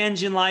check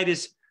engine light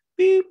is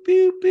boop,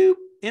 boop, boop,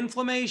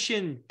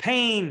 inflammation,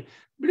 pain,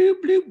 bloop,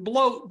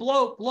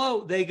 bloop,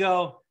 bloat, they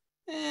go,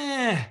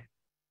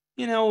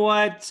 you know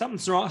what?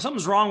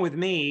 Something's wrong with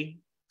me.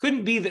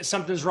 Couldn't be that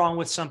something's wrong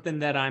with something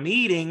that I'm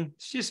eating.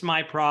 It's just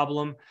my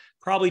problem.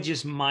 Probably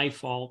just my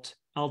fault.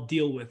 I'll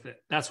deal with it.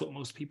 That's what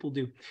most people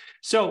do.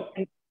 So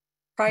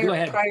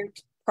prior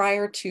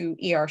prior to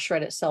ER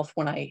Shred itself,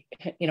 when I,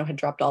 had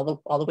dropped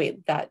all the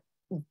weight, that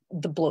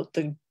the bloat,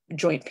 the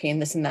joint pain,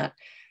 this and that,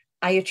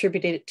 I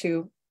attributed it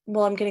to,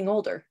 well, I'm getting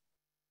older.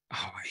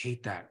 Oh, I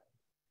hate that.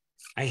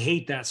 I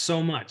hate that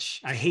so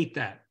much. I hate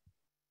that.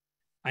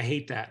 I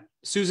hate that.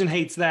 Susan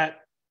hates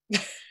that.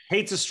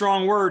 Hate's a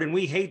strong word, and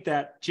we hate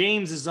that.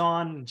 James is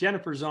on,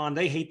 Jennifer's on.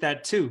 They hate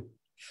that too.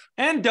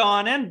 And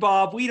Dawn and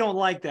Bob, we don't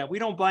like that. We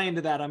don't buy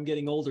into that I'm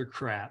getting older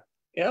crap.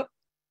 Yep.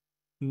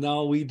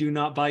 No, we do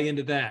not buy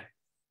into that.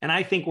 And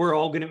I think we're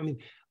all going to,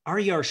 our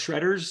ER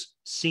Shredders,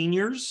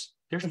 seniors,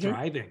 they're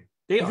thriving.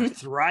 They are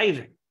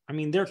thriving. I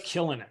mean, they're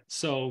killing it.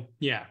 So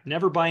yeah,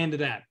 never buy into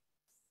that.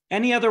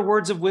 Any other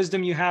words of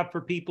wisdom you have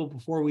for people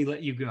before we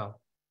let you go?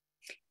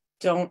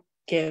 Don't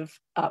give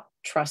up.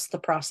 Trust the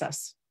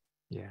process.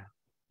 Yeah.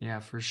 Yeah,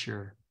 for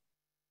sure.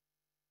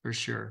 For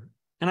sure.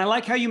 And I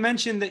like how you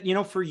mentioned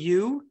that, for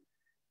you,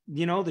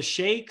 the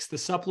shakes, the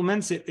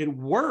supplements, it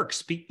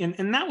works.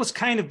 And that was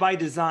kind of by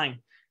design.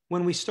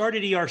 When we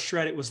started ER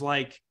Shred, it was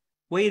like,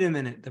 wait a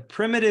minute, the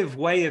primitive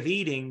way of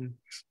eating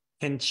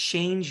can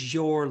change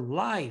your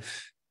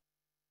life.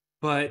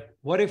 But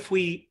what if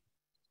we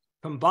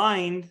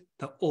combined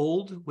the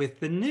old with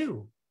the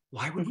new?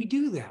 Why would we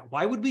do that?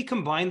 Why would we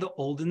combine the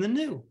old and the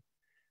new?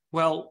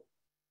 Well,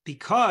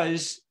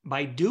 because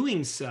by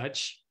doing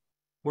such,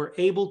 we're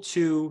able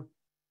to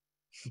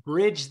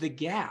bridge the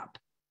gap.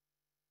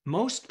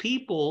 Most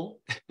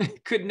people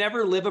could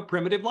never live a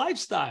primitive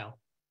lifestyle.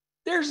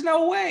 There's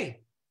no way.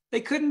 They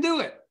couldn't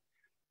do it.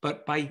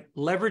 But by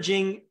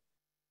leveraging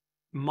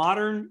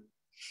modern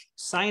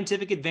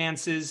scientific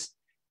advances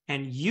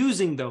and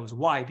using those,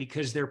 why?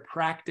 Because they're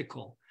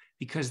practical,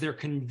 because they're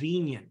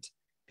convenient,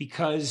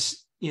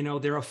 because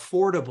they're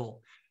affordable,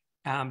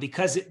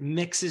 because it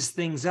mixes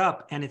things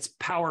up and it's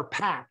power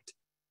packed.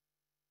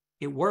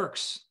 It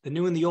works. The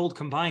new and the old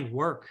combined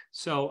work.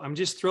 So I'm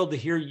just thrilled to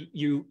hear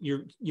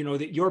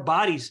that your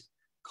body's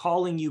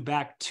calling you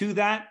back to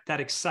that.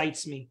 That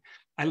excites me.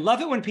 I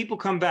love it when people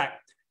come back.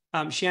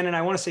 Shannon,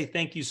 I want to say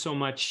thank you so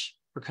much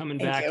for coming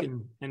back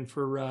and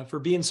for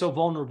being so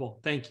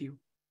vulnerable. Thank you.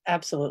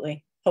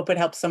 Absolutely. Hope it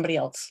helps somebody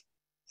else.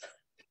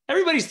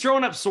 Everybody's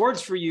throwing up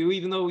swords for you,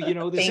 even though,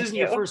 this isn't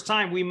your first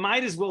time. We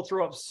might as well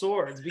throw up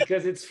swords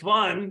because it's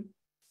fun.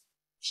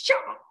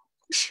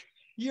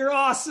 You're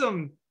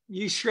awesome.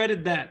 You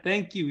shredded that.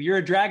 Thank you. You're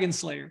a dragon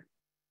slayer.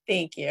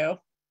 Thank you.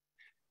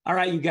 All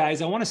right, you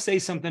guys, I want to say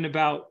something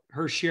about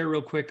her share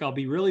real quick. I'll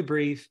be really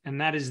brief.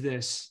 And that is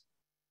this.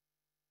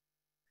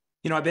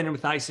 I've been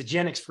with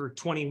Isagenix for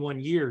 21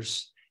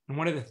 years. And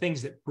one of the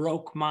things that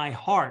broke my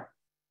heart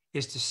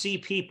is to see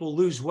people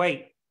lose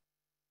weight.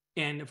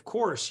 And of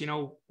course,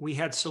 we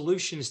had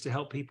solutions to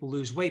help people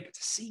lose weight, but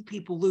to see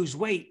people lose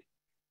weight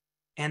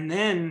and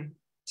then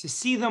to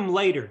see them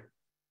later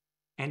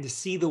and to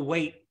see the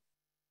weight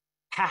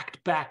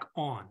packed back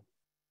on.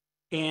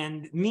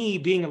 And me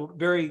being a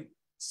very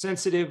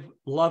sensitive,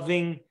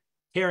 loving,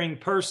 caring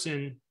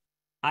person,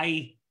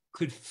 I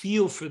could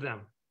feel for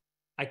them.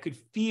 I could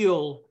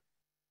feel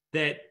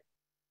that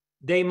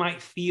they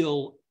might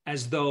feel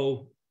as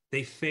though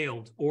they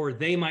failed, or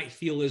they might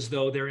feel as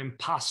though they're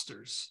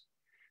imposters.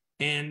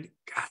 And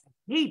God,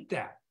 I hate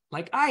that.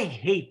 I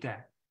hate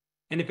that.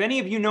 And if any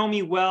of you know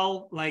me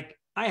well,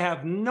 I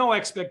have no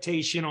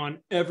expectation on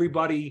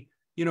everybody,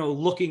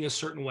 looking a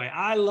certain way.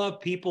 I love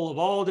people of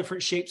all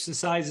different shapes and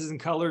sizes and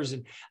colors,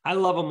 and I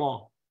love them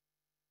all.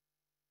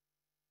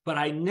 But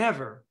I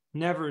never,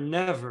 never,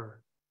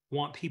 never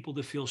want people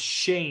to feel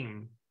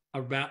shame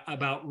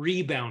about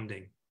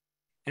rebounding.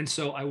 And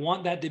so I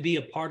want that to be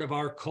a part of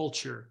our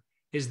culture,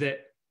 is that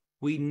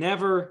we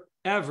never,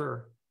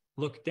 ever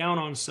look down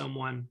on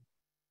someone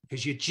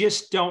because you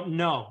just don't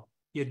know.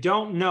 You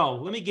don't know.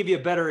 Let me give you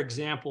a better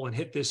example and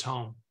hit this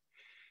home.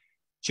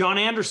 John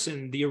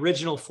Anderson, the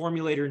original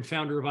formulator and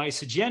founder of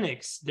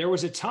Isagenix, there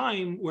was a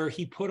time where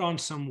he put on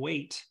some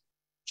weight.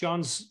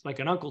 John's like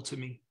an uncle to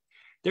me.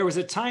 There was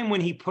a time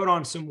when he put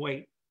on some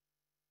weight.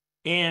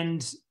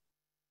 And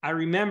I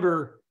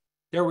remember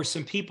there were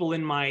some people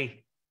in my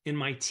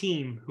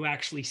team who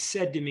actually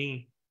said to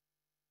me,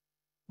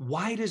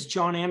 why does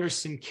John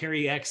Anderson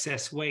carry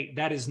excess weight?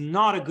 That is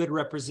not a good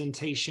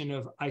representation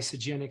of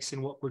Isagenix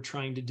and what we're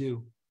trying to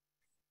do.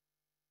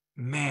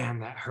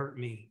 Man, that hurt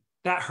me.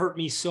 That hurt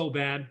me so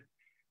bad,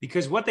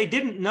 because what they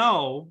didn't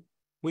know,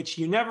 which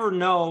you never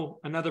know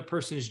another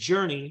person's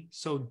journey,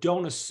 so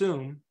don't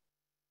assume,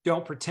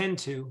 don't pretend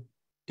to,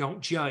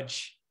 don't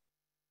judge.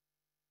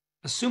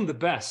 Assume the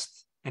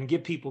best and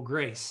give people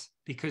grace,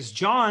 because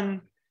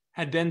John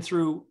had been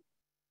through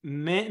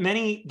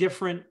many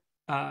different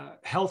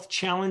health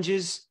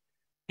challenges,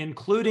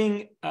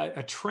 including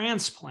a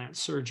transplant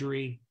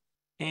surgery.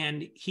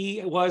 And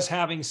he was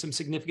having some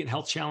significant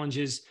health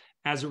challenges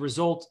as a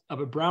result of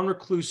a brown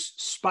recluse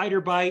spider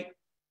bite.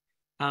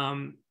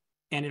 And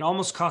it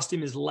almost cost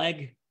him his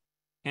leg.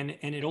 And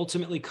it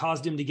ultimately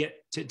caused him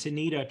to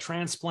need a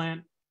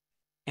transplant.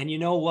 And you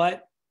know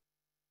what?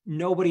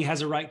 Nobody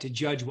has a right to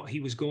judge what he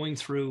was going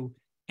through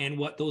and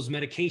what those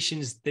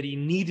medications that he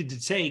needed to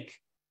take,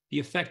 the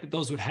effect that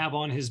those would have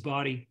on his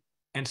body.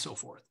 and so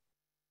forth.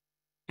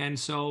 And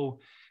so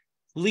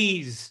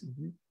please,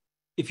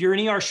 if you're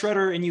an ER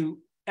shredder and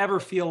you ever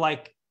feel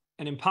like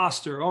an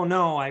imposter, oh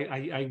no,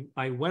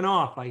 I went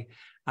off, I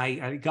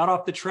got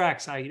off the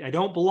tracks, I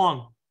don't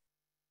belong.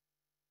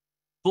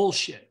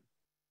 Bullshit.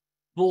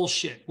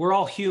 We're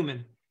all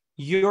human.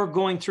 You're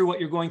going through what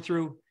you're going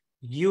through.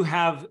 You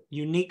have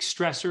unique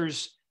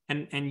stressors,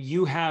 and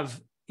you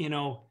have,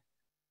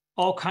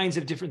 all kinds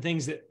of different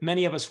things that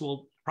many of us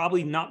will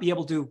probably not be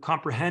able to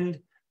comprehend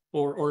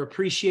or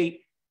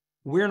appreciate.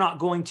 We're not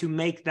going to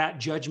make that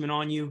judgment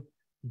on you.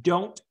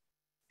 Don't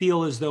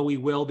feel as though we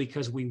will,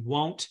 because we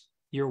won't.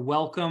 You're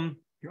welcome.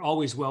 You're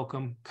always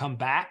welcome. Come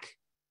back.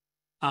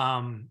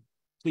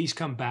 Please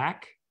come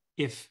back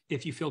if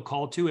you feel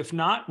called to. If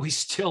not, we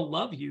still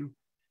love you.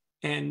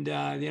 And,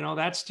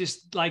 that's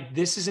just like,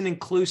 this is an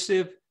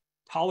inclusive,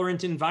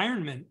 tolerant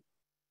environment.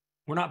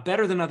 We're not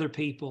better than other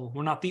people.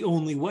 We're not the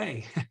only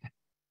way.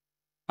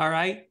 All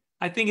right.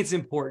 I think it's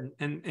important.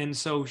 And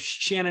so,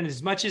 Shannon,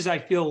 as much as I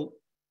feel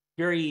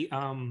very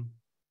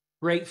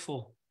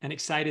grateful and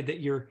excited that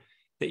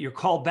you're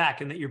called back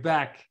and that you're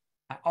back,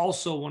 I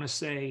also want to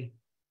say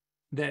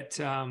that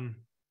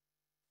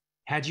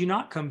had you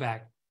not come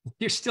back,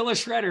 you're still a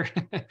shredder,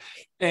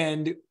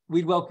 and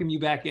we'd welcome you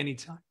back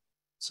anytime.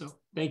 So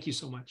thank you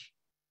so much.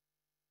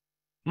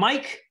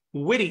 Mike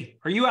Whitty,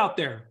 are you out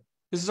there?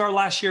 This is our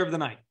last share of the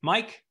night.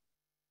 Mike,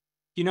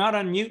 you know how to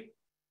unmute?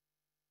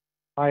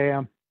 I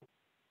am.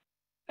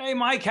 Hey,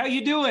 Mike, how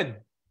you doing?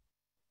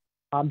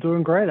 I'm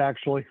doing great,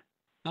 actually.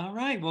 All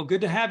right. Well,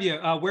 good to have you.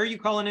 Where are you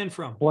calling in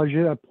from?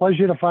 Pleasure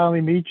to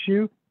finally meet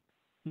you.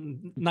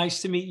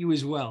 Nice to meet you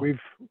as well. We've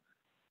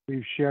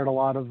shared a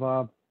lot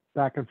of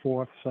back and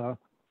forth. So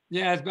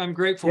yeah, I'm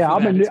grateful. Yeah,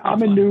 for that.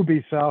 I'm a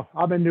newbie, so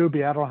I'm a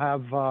newbie. I don't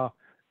have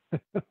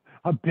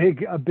a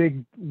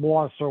big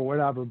loss or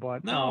whatever,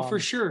 but no, for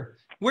sure.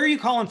 Where are you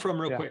calling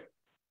from, real quick?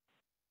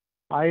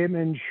 I am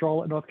in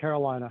Charlotte, North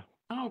Carolina.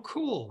 Oh,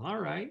 cool. All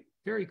right.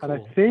 Very cool.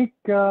 And I think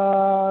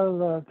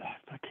I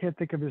can't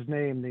think of his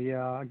name.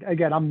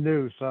 Again, I'm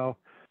new, so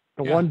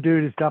the one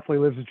dude is definitely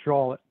lives in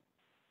Charlotte.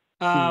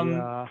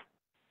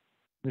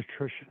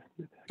 Nutrition.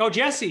 Oh,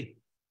 Jesse.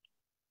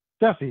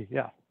 Jesse,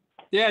 yeah.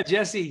 Yeah,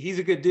 Jesse. He's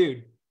a good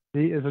dude.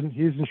 He's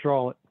in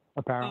Charlotte,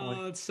 apparently.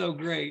 Oh, that's so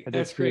great.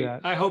 That's great.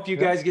 I hope you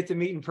guys get to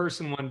meet in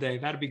person one day.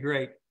 That'd be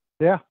great.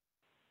 Yeah.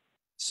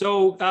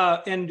 So,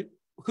 and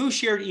who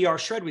shared ER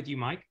Shred with you,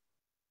 Mike?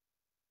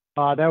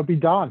 That would be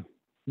Don.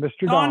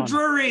 Mr. Don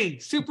Drury,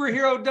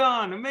 superhero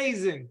Don.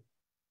 Amazing.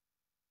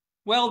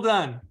 Well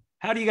done.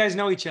 How do you guys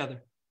know each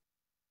other?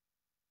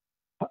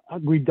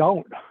 We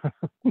don't.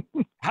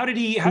 How did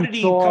he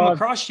come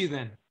across you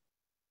then?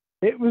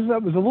 It was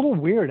a little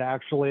weird,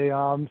 actually.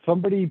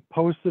 Somebody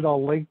posted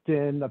on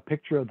LinkedIn a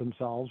picture of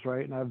themselves,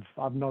 right? And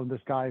I've known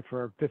this guy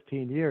for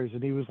 15 years,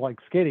 and he was like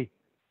skinny,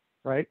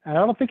 right? And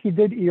I don't think he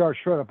did ER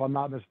Shred, if I'm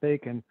not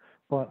mistaken,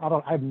 but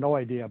I have no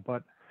idea.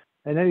 But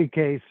in any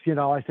case,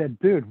 I said,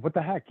 dude, what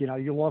the heck?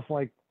 You lost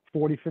like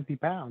 40, 50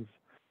 pounds.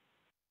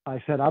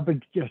 I said,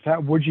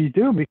 what'd you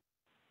do?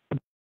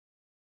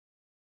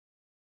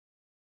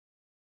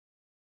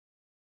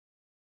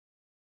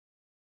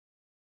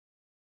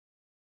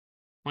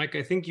 Mike,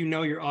 I think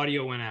your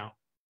audio went out.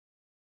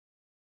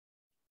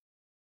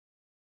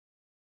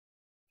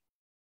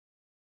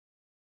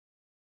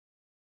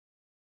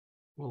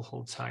 We'll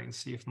hold tight and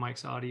see if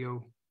Mike's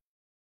audio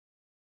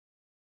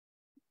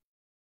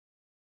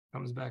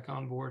comes back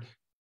on board.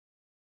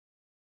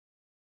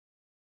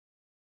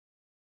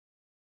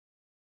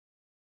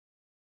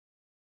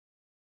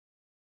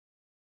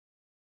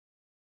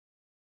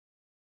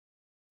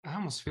 I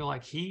almost feel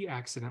like he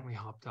accidentally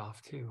hopped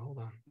off too. Hold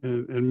on.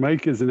 And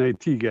Mike is an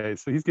IT guy,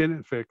 so he's getting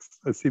it fixed.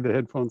 I see the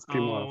headphones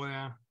came off. Oh,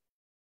 yeah.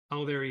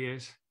 Oh, there he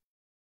is.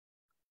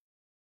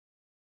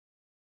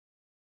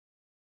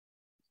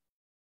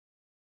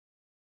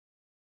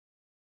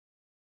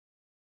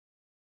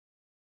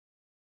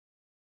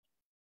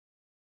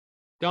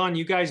 Don,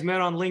 you guys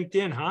met on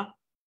LinkedIn, huh?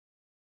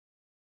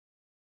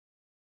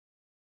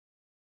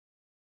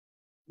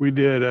 We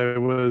did. I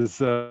was,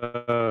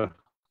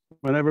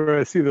 whenever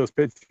I see those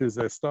pictures,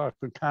 I stalk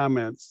the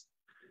comments.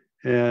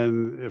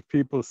 And if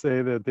people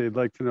say that they'd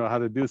like to know how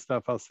to do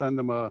stuff, I'll send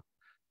them a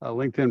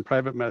LinkedIn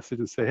private message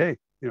and say, hey,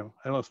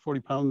 I lost 40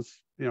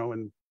 pounds,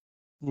 and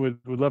would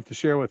love to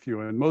share with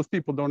you. And most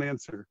people don't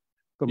answer,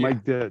 but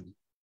Mike did.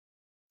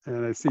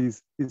 And I see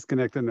he's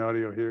connecting the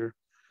audio here.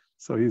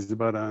 So he's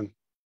about on.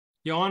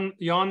 You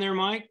on there,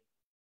 Mike?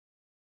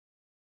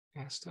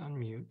 Asked to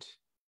unmute.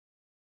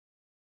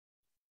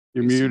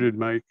 You're muted,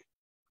 Mike.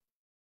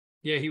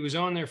 Yeah, he was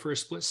on there for a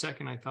split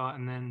second, I thought,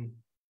 and then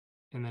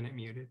it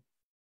muted.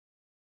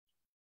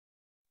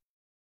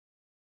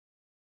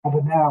 How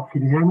about now?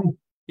 Can you hear me?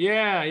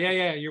 Yeah.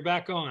 You're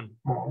back on.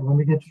 Let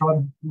me get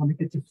your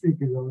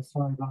speakers on.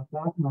 Sorry about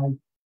that. My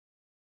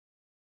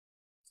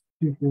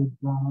speakers.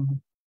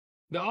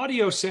 The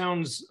audio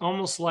sounds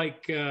almost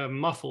like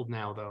muffled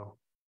now, though.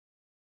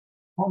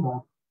 Hold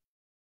on.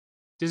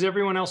 Does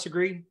everyone else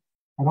agree?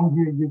 I don't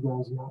hear you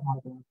guys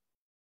yet.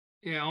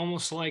 Yeah,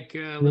 almost like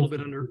a little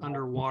bit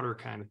underwater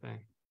kind of thing.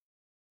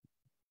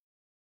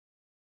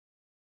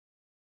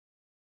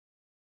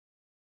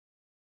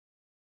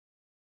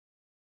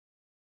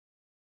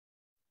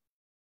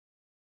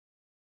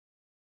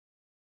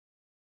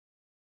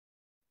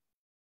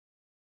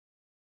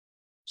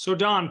 So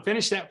Don,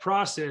 finish that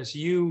process.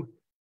 You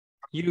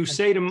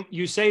say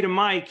to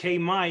Mike, "Hey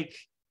Mike,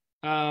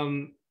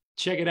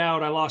 check it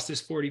out. I lost this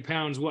 40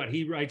 pounds." What?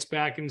 He writes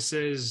back and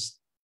says,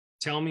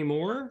 "Tell me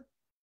more."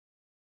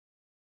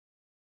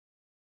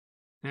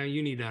 Now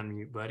you need to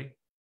unmute, buddy.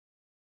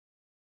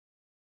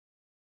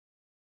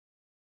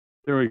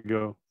 There we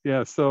go.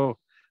 Yeah. So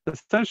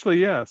essentially,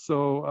 yeah.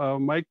 So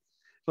Mike,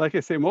 like I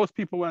say, most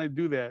people when I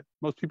do that,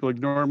 most people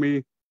ignore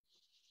me.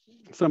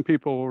 Some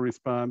people will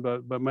respond,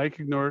 but Mike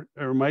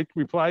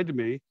replied to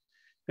me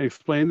and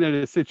explained that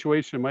his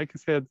situation. Mike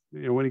has had,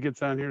 when he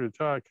gets on here to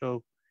talk,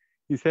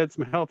 he's had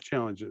some health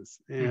challenges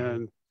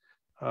and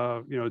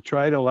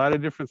tried a lot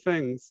of different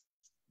things.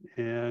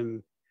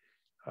 And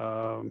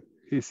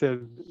he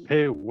said,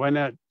 "Hey, why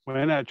not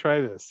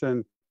try this?"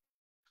 And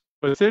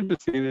what's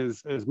interesting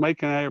is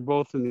Mike and I are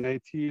both in the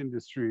IT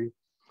industry,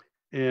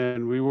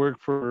 and we work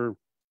for,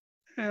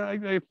 I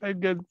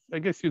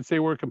guess you'd say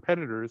we're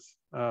competitors.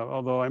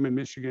 Although I'm in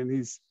Michigan,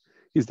 he's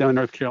down in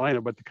North Carolina,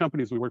 but the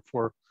companies we work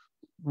for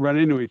run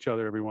into each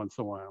other every once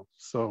in a while.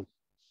 So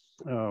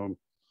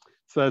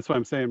that's why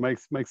I'm saying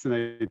Mike's an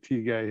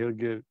IT guy. He'll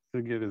get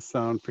his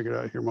sound figured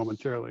out here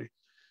momentarily.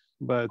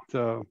 But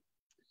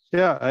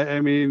yeah,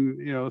 I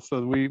mean,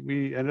 so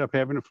we ended up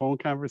having a phone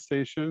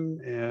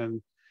conversation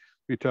and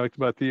we talked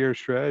about the Ear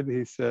Shred. And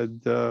he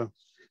said,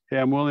 "Hey,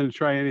 I'm willing to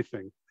try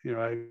anything.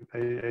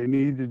 I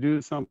need to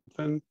do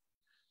something.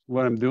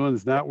 What I'm doing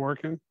is not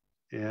working."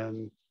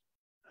 And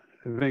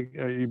I think,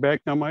 are you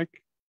back now,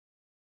 Mike?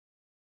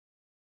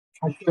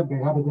 I should be.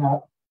 How did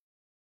that?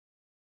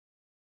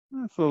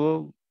 That's a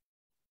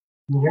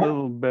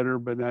little better,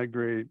 but not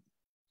great.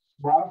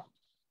 Now?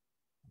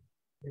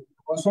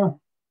 Closer?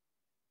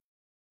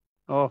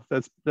 Oh,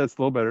 that's a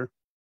little better.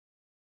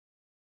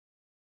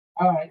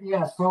 All right.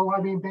 Yeah. So,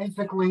 I mean,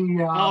 basically.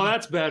 Oh,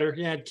 that's better.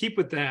 Yeah. Keep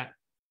with that.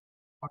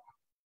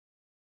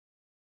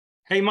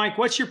 Hey, Mike,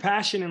 what's your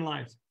passion in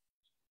life?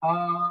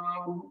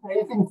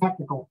 Anything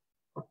technical.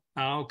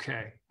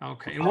 Okay.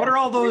 And what are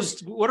all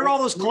those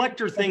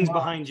collector things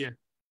behind you?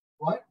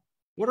 What?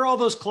 What are all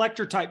those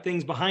collector type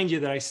things behind you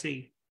that I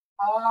see?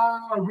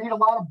 I read a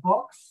lot of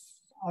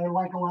books. I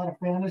like a lot of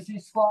fantasy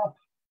stuff.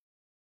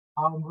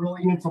 I'm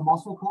really into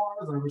muscle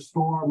cars. I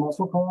restore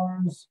muscle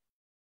cars.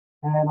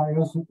 And I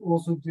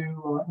also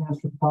do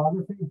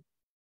astrophotography.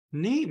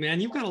 Neat, man.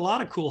 You've got a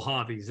lot of cool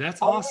hobbies.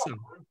 That's awesome.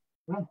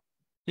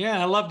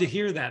 Yeah, I love to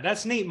hear that.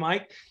 That's neat,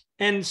 Mike.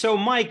 And so,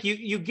 Mike,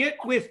 you get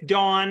with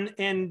Don,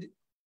 and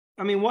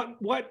I mean,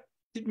 what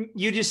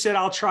you just said,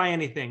 "I'll try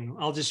anything.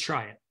 I'll just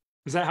try it."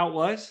 Is that how it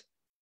was?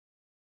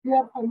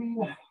 Yeah, I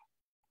mean,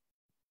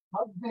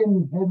 I've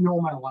been heavy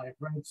all my life,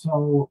 right?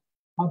 So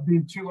I've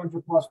been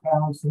 200 plus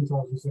pounds since I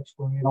was in sixth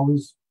grade.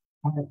 Always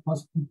had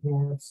husky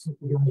pants, if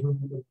you guys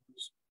remember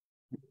those.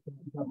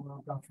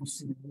 That got from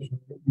Sears,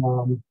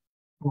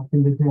 back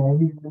in the day.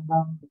 And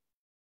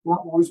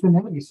I've always been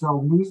heavy. So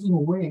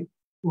losing weight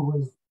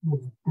was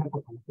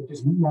difficult. It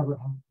just never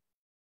happened.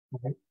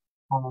 Right?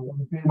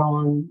 I've been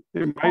on.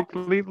 Hey, Mike,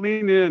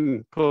 lean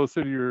in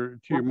closer to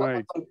your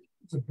mic.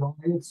 It's a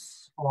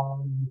diets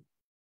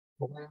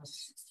the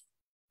last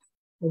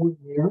 40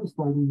 years,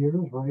 30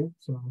 years, right?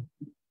 So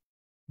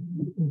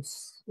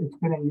it's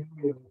been a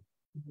year.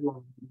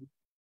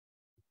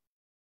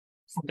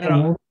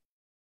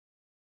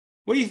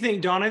 What do you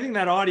think, Don? I think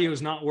that audio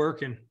is not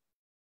working.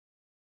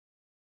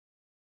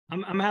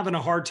 I'm having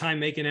a hard time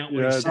making out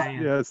what he's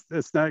saying. Yeah,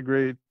 it's not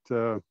great.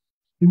 Give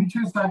me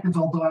 2 seconds.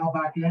 I'll dial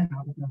back in. I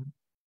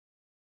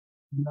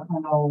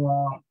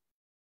know.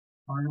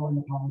 I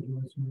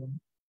apologize for that.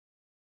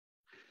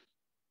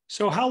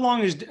 So how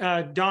long is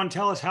Don?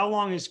 Tell us, how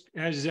long has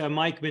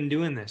Mike been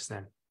doing this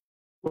then?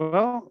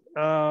 Well,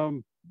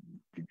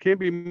 it can't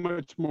be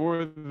much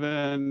more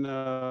than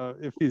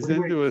if he's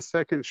into a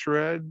second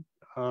shred.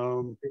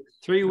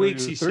 3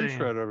 weeks. He's third saying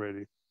shred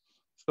already.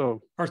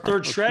 So our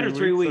third shred or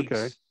 3 weeks.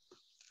 Okay.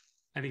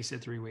 I think he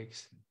said 3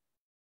 weeks.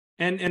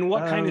 And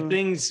what kind of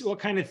things? What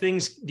kind of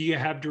things do you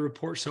have to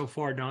report so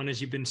far, Don,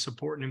 as you've been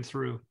supporting him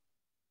through?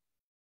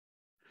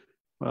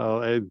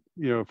 Well, if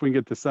we can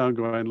get the sound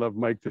going, I'd love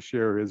Mike to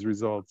share his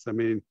results. I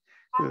mean,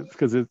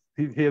 because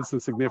he had some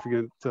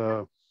significant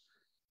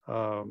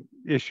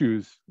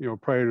issues,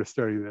 prior to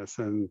starting this.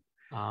 And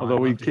although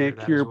we can't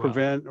cure,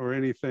 prevent, or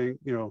anything,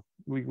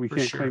 we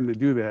can't claim to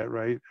do that,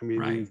 right? I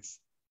mean,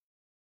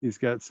 he's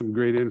got some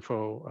great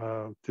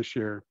info to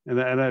share, and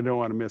I don't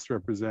want to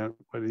misrepresent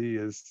what he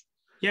is.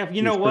 Yeah,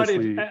 you know what?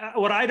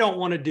 What I don't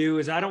want to do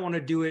is I don't want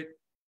to do it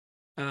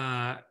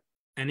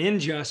an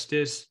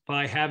injustice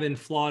by having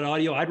flawed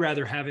audio. I'd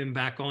rather have him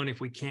back on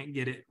if we can't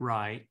get it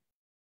right.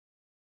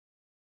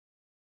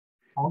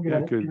 I'll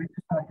get it.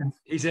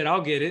 He said,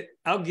 "I'll get it.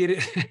 I'll get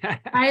it."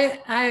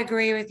 I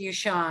agree with you,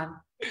 Sean.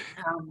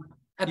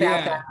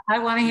 about that. I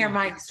want to hear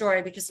Mike's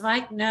story because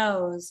Mike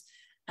knows.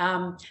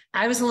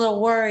 I was a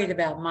little worried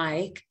about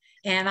Mike,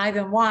 and I've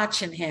been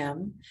watching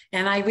him,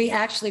 and I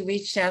actually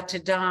reached out to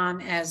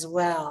Don as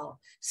well.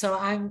 So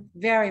I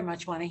very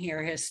much want to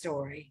hear his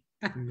story.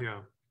 Yeah.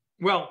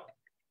 Well,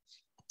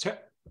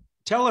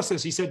 tell us,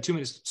 as he said 2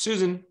 minutes,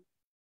 Susan.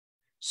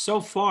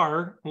 So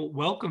far, well,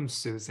 welcome,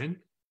 Susan.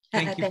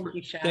 Thank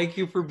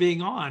you for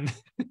being on.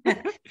 Good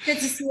to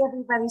see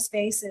everybody's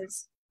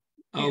faces.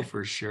 Oh,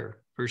 for sure.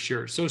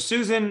 So,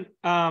 Susan,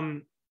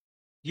 do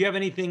you have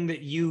anything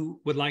that you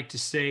would like to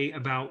say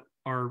about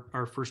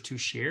our first two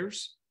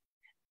shares?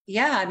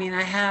 Yeah, I mean,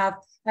 I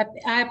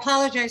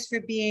apologize for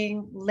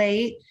being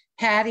late.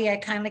 Patty, I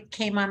kind of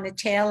came on the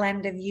tail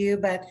end of you,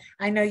 but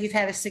I know you've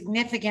had a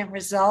significant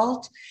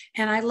result.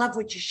 And I love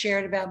what you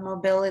shared about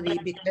mobility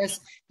because,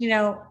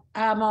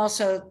 I'm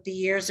also the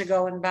years are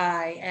going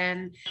by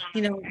and,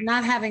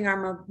 not having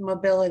our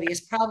mobility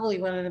is probably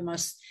one of the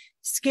most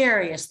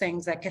scariest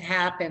things that could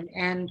happen,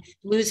 and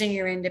losing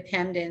your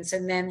independence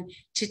and then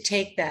to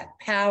take that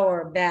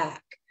power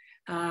back.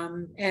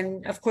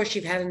 And of course,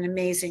 you've had an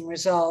amazing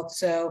result,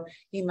 so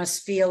you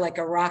must feel like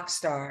a rock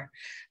star.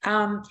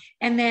 And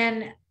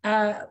then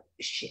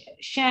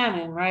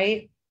Shannon,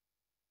 right?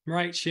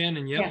 Right,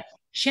 Shannon, yep. Yeah.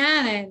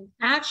 Shannon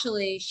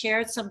actually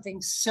shared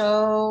something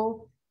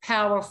so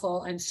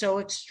powerful and so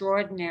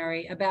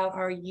extraordinary about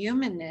our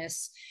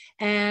humanness.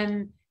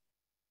 And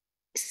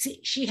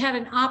she had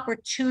an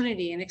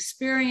opportunity, an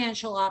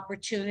experiential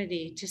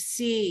opportunity to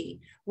see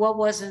what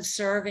wasn't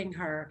serving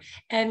her.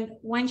 And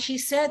when she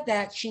said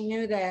that, she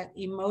knew that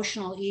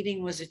emotional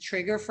eating was a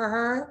trigger for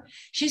her.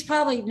 She's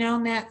probably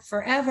known that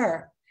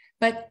forever,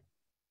 but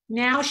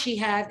now she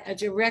had a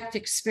direct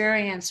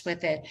experience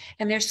with it.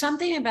 And there's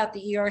something about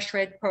the ER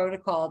Shred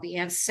protocol, the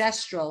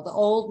ancestral, the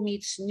old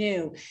meets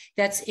new,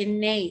 that's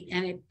innate,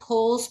 and it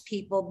pulls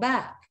people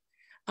back.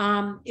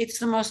 It's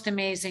the most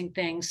amazing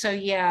thing. So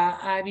yeah,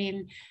 I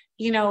mean,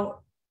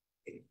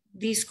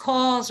 these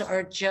calls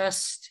are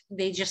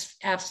they just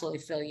absolutely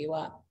fill you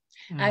up.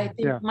 I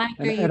think, Mike,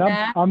 are you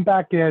back? I'm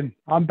back in.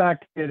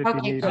 If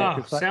you need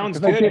it. Sounds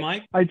good,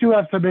 Mike. I do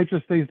have some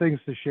interesting things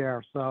to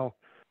share. So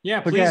yeah,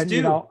 please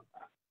do.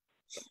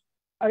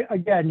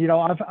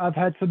 I've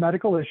had some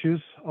medical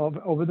issues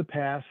over the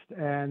past,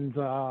 and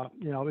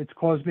it's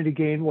caused me to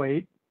gain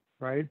weight,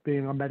 right?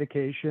 Being on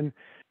medication,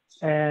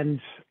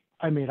 and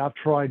I mean, I've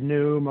tried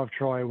Noom, I've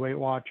tried Weight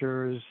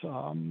Watchers.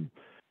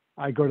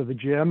 I go to the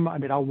gym. I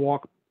mean, I'll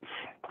walk,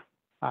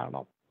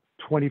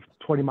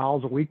 20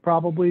 miles a week,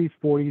 probably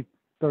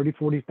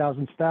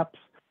 40,000 steps.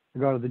 I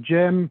go to the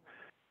gym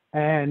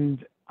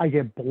and I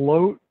get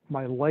bloat.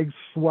 My legs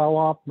swell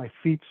up, my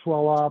feet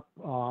swell up.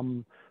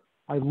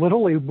 I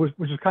literally which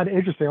is kind of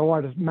interesting. I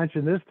wanted to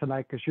mention this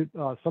tonight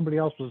because somebody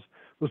else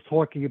was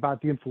talking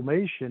about the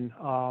inflammation.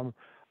 I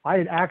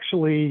had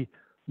actually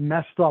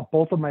messed up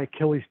both of my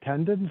Achilles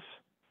tendons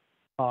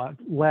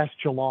last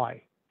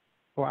July,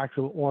 or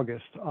actually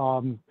August,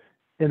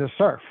 in the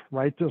surf,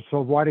 right?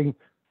 So riding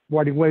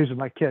waves with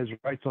my kids,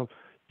 right? So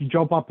you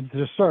jump up into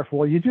the surf.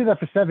 Well, you do that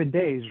for 7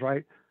 days,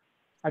 right?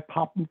 I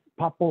pop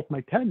both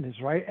my tendons,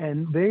 right?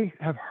 And they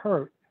have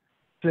hurt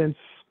since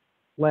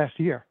last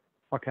year,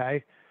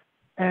 okay?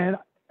 And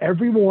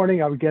every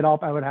morning I would get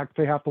up, I would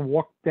actually have to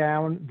walk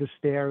down the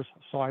stairs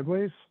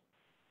sideways,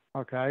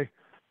 okay?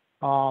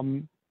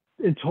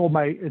 Until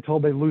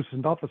they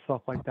loosened up and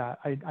stuff like that.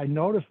 I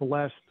noticed the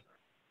last,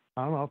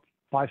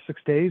 5-6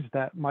 days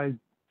that my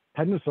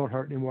tendons don't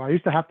hurt anymore. I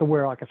used to have to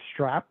wear like a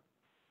strap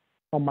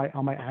on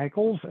my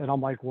ankles, and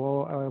I'm like,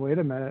 well, wait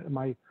a minute,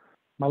 my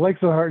legs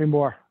don't hurt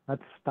anymore.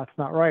 That's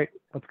not right.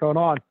 What's going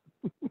on?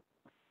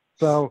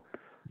 So,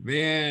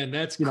 man,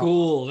 that's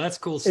cool. That's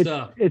cool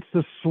stuff. It's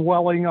the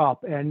swelling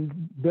up,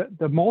 and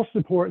the most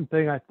important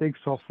thing I think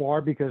so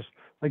far, because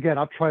again,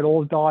 I've tried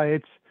all the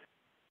diets.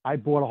 I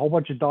bought a whole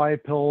bunch of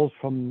diet pills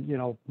from,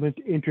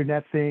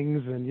 internet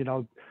things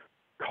and,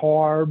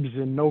 carbs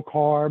and no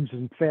carbs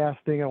and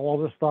fasting and all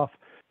this stuff.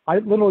 I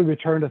literally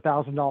returned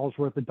 $1,000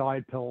 worth of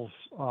diet pills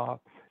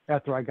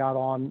after I got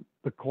on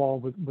the call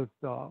with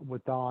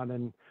Don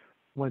and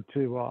went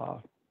to,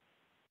 awesome.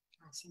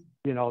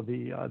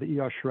 The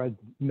ER Shred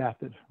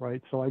method,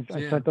 right? So I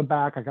sent them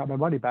back. I got my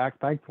money back,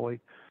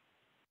 thankfully,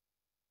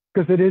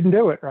 because they didn't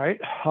do it,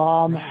 right?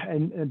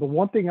 And the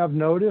one thing I've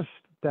noticed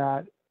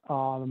that,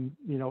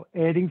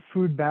 adding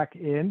food back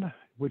in,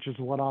 which is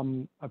what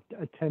I'm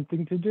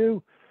attempting to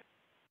do,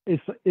 is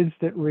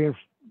instant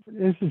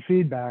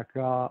feedback.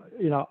 I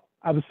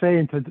was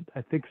saying to,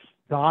 I think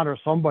Don or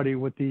somebody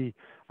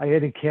I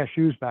added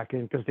cashews back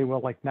in because they were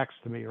like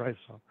next to me, right?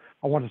 So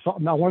I wanted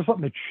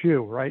something to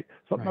chew, right?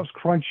 Something else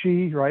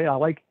crunchy, right? I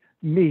like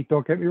meat,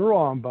 don't get me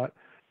wrong, but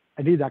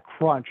I need that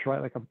crunch,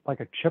 right? Like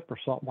a chip or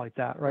something like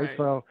that, right?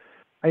 So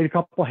I ate a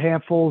couple of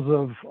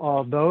handfuls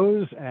of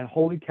those, and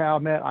holy cow,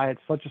 man, I had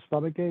such a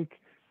stomach ache.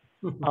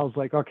 I was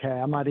like, okay,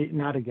 I'm not eating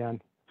that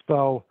again.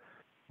 So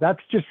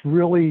that's just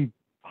really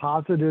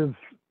positive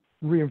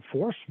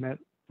reinforcement,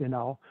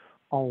 on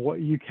what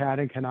you can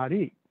and cannot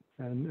eat.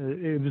 And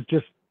it was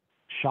just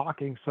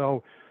shocking.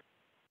 So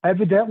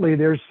evidently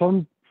there's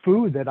some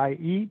food that I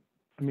eat.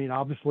 I mean,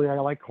 obviously I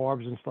like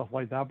carbs and stuff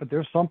like that, but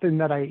there's something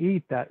that I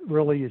eat that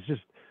really is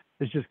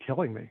just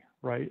killing me,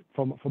 right?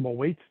 From a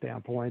weight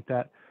standpoint,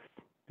 that,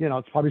 you know,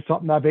 it's probably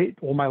something I've ate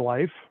all my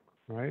life,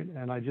 right?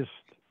 And I just,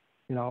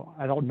 you know,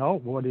 I don't know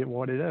what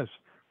it is.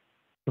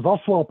 Because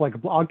I'll swell up, like,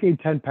 I'll gain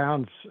 10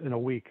 pounds in a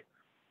week.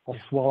 I'll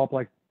swell up,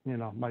 like, you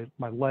know,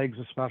 my legs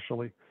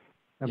especially,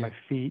 and my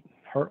feet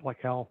hurt like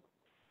hell.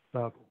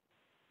 So.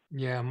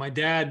 Yeah, my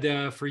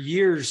dad, for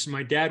years,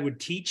 my dad would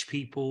teach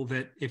people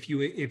that if you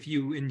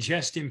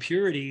ingest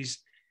impurities,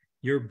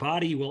 your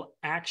body will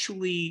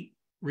actually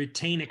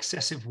retain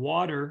excessive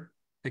water.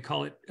 They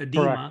call it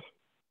edema. Correct.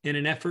 In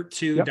an effort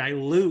to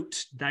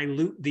dilute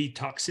the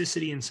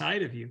toxicity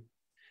inside of you.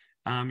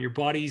 Your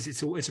body's,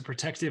 it's a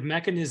protective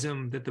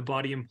mechanism that the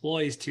body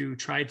employs to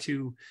try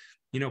to,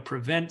 you know,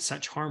 prevent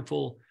such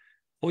harmful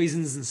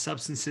poisons and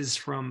substances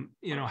from,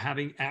 you know,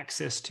 having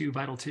access to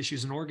vital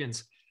tissues and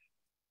organs.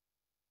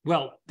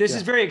 Well, this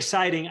is very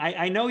exciting.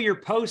 I know your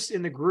posts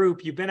in the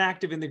group, you've been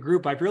active in the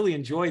group. I've really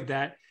enjoyed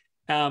that.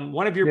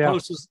 One of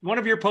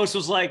your posts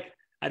was like,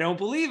 I don't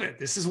believe it.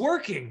 This is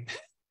working.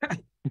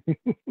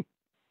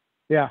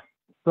 Yeah.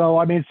 So,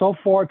 I mean, so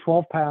far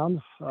 12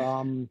 pounds,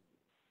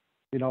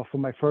 you know, for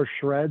my first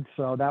shred.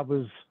 So that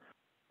was,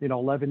 you know,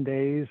 11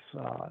 days.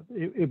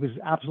 It was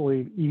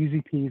absolutely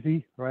easy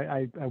peasy,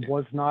 right? I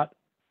was kind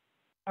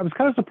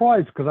of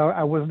surprised because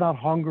I was not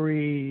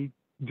hungry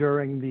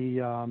during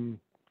the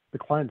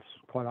cleanse,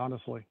 quite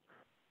honestly.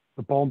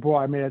 The bone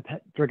broth, I mean,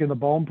 drinking the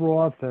bone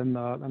broth and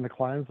the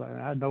cleanse, I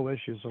had no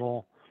issues at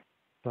all.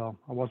 So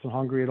I wasn't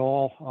hungry at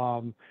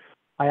all.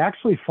 I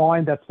actually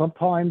find that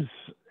sometimes,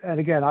 and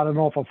again, I don't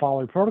know if I'm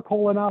following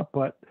protocol or not,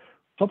 but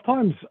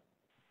sometimes,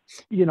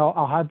 you know,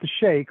 I'll have the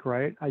shake,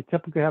 right? I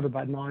typically have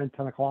about 9,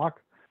 10 o'clock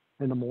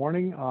in the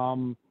morning.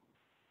 I'm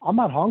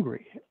not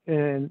hungry.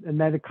 And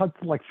then it cuts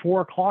to like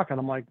 4 o'clock and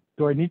I'm like,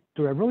 do I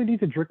really need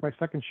to drink my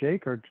second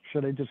shake, or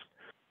should I just,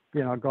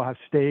 you know, go have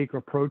steak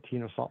or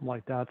protein or something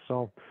like that?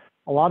 So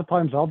a lot of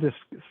times I'll just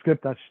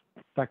skip that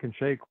second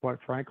shake, quite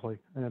frankly.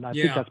 And I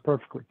think that's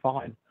perfectly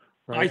fine.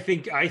 Right?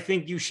 I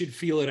think you should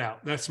feel it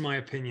out. That's my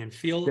opinion.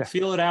 Feel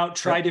it out,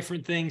 try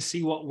different things,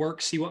 see what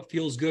works, see what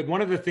feels good.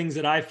 One of the things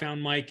that I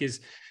found, Mike,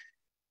 is,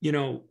 you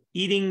know,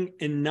 eating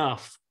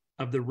enough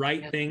of the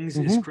right things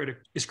is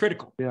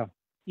critical. Yeah.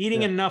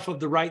 Eating enough of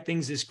the right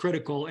things is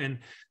critical. And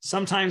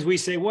sometimes we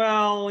say,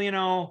 well, you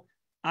know,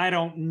 I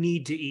don't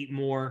need to eat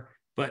more,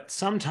 but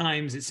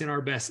sometimes it's in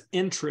our best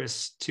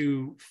interest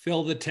to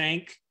fill the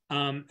tank.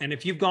 And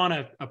if you've gone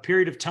a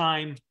period of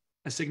time,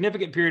 a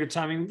significant period of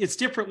time, I mean, it's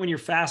different when you're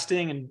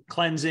fasting and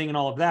cleansing and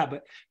all of that, but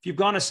if you've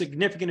gone a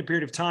significant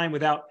period of time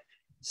without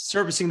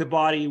servicing the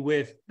body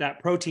with that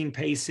protein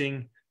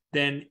pacing,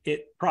 then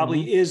it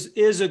probably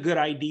is a good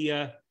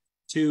idea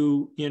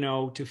to, you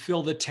know, to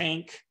fill the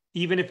tank,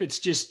 even if it's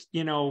just,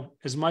 you know,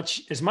 as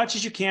much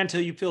as you can till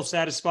you feel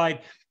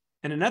satisfied.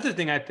 And another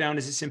thing I found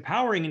is it's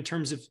empowering in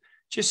terms of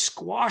just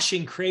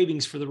squashing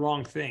cravings for the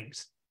wrong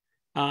things.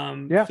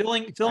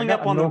 Filling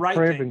up on the right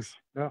cravings.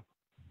 things.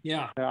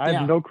 I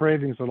have no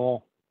cravings at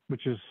all,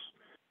 which is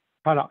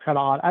kind of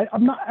odd.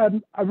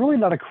 I'm really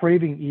not a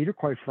craving eater,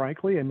 quite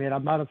frankly. I mean, I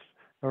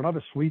don't have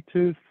a sweet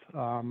tooth.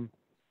 I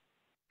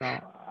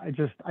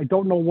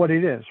don't know what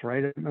it is,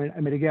 right? I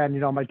mean, again, you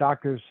know, my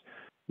doctor's,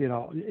 you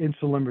know,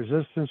 insulin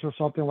resistance or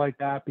something like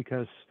that,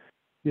 because,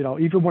 you know,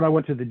 even when I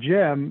went to the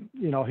gym,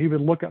 you know, he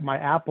would look at my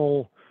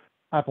Apple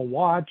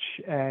Watch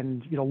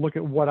and, you know, look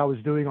at what I was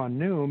doing on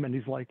Noom, and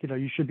he's like, you know,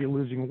 you should be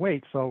losing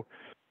weight. So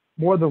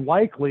more than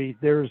likely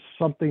there's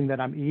something that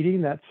I'm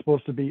eating that's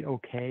supposed to be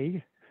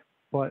okay,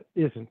 but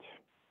isn't.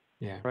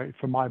 Yeah. Right.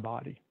 For my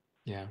body.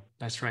 Yeah,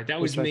 that's right. That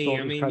was me.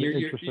 I mean,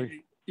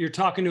 you're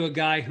talking to a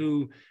guy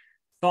who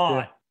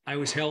thought I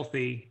was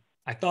healthy.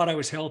 I thought I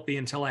was healthy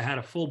until I had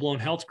a full-blown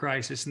health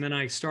crisis. And then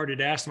I started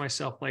to ask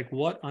myself, like,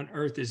 what on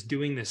earth is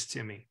doing this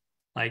to me?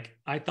 Like,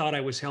 I thought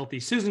I was healthy.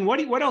 Susan,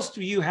 what else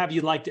do you have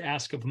you'd like to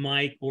ask of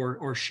Mike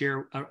or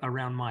share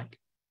around Mike?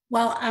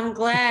 Well, I'm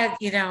glad,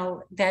 you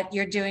know, that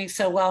you're doing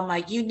so well,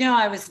 Mike. You know,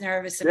 I was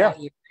nervous about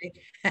you.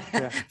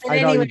 Right? I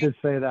know you did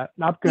say that.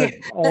 Not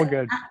good. All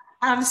good.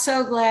 I'm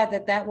so glad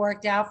that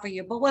worked out for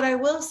you. But what I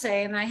will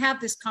say, and I have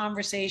this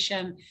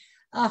conversation,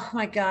 oh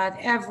my God,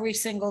 every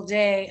single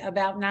day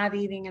about not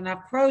eating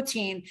enough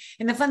protein.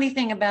 And the funny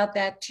thing about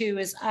that too,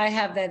 is I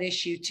have that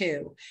issue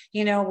too,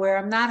 you know, where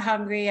I'm not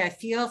hungry. I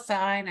feel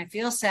fine. I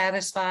feel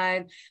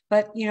satisfied.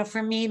 But, you know,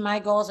 for me, my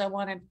goal is I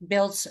want to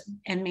build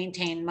and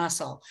maintain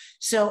muscle.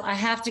 So I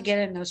have to get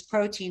in those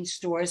protein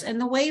stores.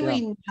 And the way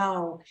we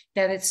know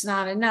that it's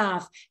not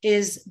enough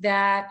is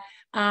that,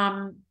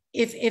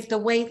 if the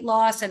weight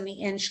loss and the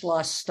inch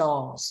loss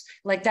stalls,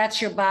 like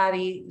that's your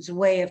body's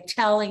way of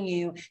telling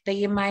you that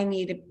you might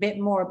need a bit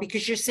more,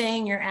 because you're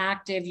saying you're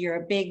active,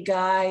 you're a big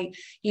guy,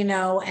 you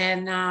know,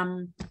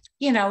 and,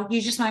 you know,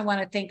 you just might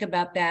want to think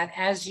about that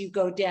as you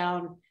go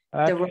down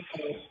the road.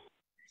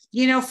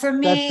 You know, for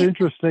me, that's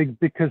interesting,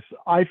 because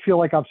I feel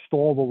like I've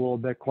stalled a little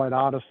bit, quite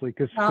honestly,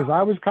 because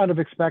I was kind of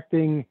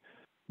expecting,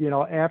 you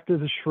know, after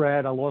the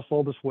shred, I lost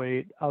all this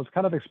weight. I was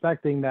kind of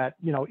expecting that,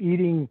 you know,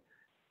 eating,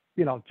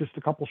 you know, just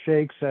a couple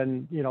shakes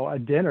and, you know, a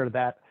dinner,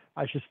 that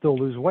I should still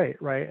lose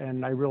weight, right?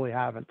 And I really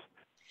haven't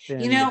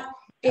in You know,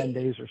 10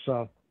 days or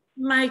so.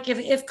 Mike,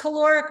 if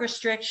caloric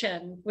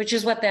restriction, which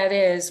is what that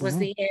is, was Mhm.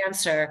 the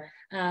answer,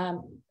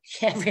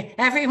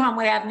 everyone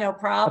would have no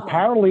problem.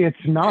 Apparently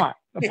it's not.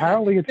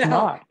 Apparently it's No,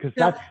 not, because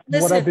no, that's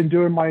what listen. I've been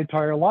doing my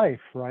entire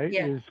life, right?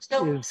 Yeah. Is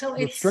So it's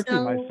restricting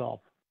so myself.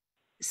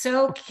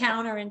 so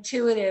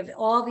counterintuitive,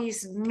 all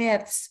these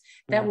myths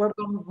that Mhm. we're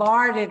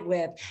bombarded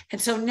with.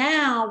 And so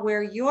now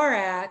where you're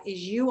at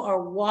is you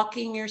are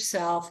walking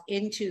yourself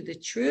into the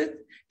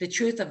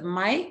truth of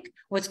Mike,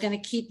 what's going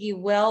to keep you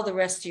well the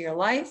rest of your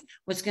life,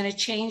 what's going to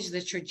change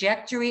the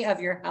trajectory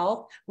of your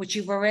health, which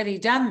you've already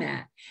done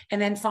that.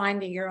 And then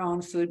finding your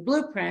own food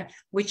blueprint,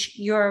 which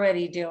you're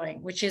already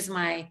doing, which is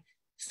my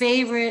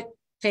favorite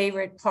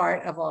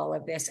part of all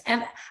of this.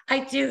 And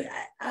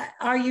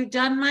are you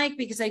done, Mike?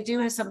 Because I do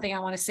have something I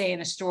want to say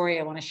in a story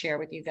I want to share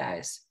with you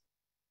guys.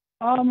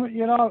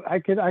 You know, I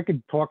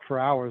could talk for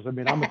hours. I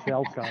mean, I'm a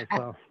sales guy,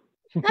 so.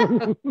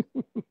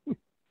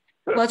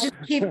 Well, just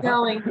keep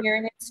going. You're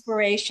an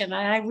inspiration.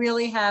 And I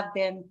really have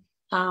been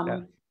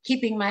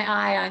keeping my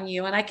eye on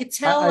you. And I could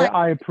tell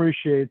I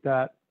appreciate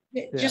that.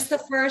 Just the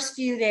first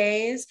few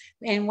days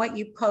and what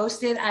you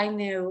posted, I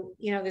knew,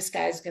 you know, this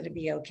guy's going to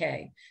be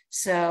okay.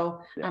 So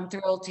I'm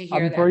thrilled to hear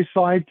that. I'm very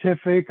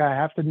scientific. I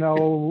have to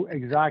know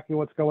exactly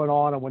what's going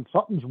on. And when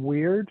something's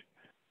weird,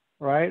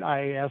 right,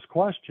 I ask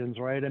questions,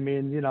 right? I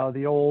mean, you know,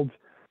 the old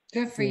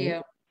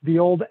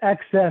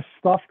excess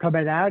stuff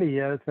coming out of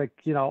you. It's like,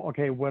 you know,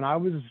 okay, when I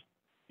was,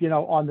 you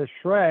know, on the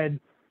shred,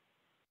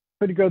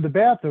 couldn't go to the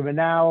bathroom, and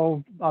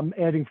now I'm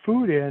adding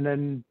food in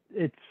and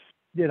it's,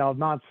 you know,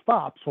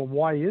 nonstop. So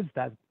why is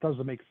that?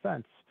 Doesn't make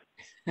sense,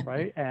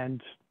 right?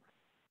 And,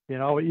 you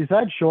know, what you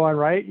said, Sean,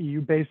 right? You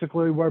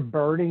basically were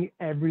burning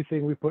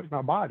everything we put in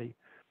our body.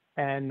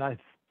 And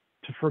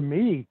for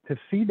me to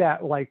see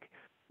that, like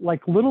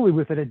literally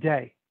within a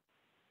day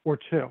or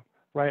two,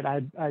 right?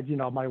 I you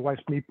know, my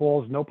wife's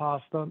meatballs, no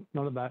pasta,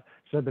 none of that.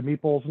 She had the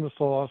meatballs and the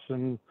sauce,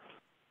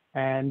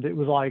 and it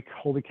was like,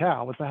 holy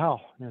cow, what the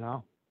hell, you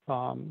know?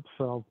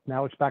 So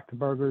now it's back to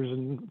burgers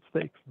and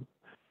steaks.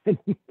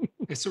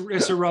 It's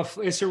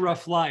a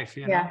rough life,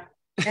 you know? Yeah.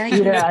 And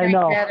it Yeah, I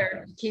know.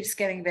 better. It keeps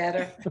getting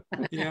better.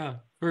 Yeah,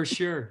 for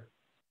sure.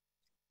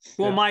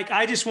 Well, Mike,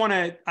 I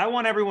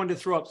want everyone to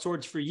throw up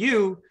swords for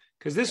you,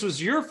 because this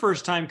was your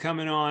first time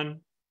coming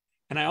on.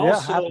 And I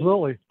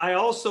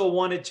also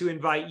wanted to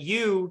invite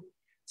you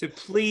to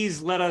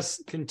please let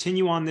us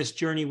continue on this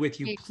journey with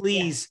you.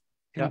 Please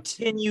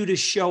continue to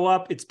show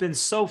up. It's been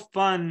so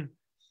fun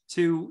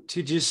to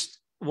just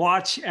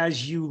watch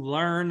as you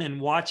learn and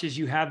watch as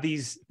you have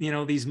these, you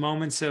know, these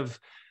moments of,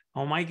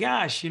 oh my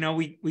gosh, you know,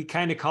 we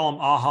kind of call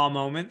them aha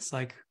moments,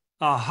 like,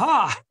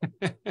 aha.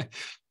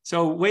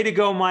 So way to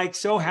go, Mike.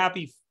 So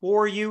happy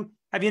for you.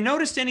 Have you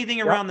noticed anything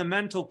around the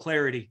mental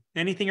clarity?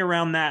 Anything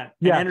around that?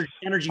 Yes,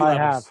 energy levels?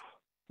 I have.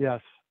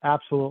 Yes,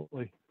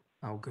 absolutely.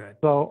 Oh, good.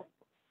 So,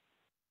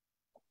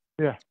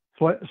 yeah.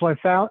 So I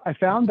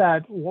found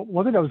that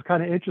one thing that was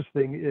kind of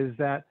interesting is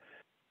that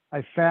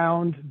I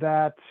found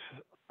that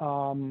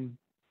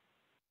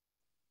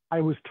I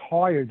was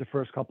tired the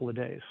first couple of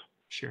days.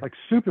 Sure. Like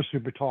super,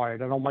 super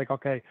tired. And I'm like,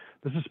 okay,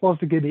 this is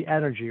supposed to give me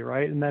energy,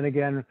 right? And then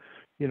again,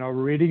 you know,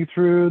 reading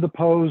through the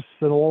posts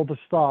and all the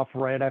stuff,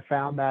 right? I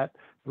found that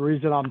the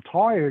reason I'm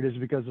tired is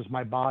because it's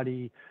my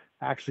body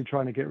actually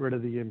trying to get rid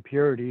of the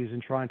impurities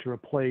and trying to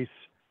replace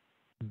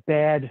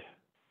bad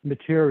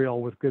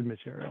material with good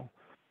material.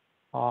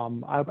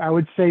 I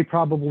would say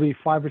probably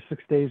 5 or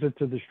 6 days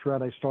into the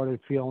shred, I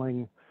started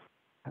feeling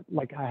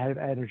like I had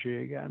energy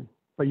again.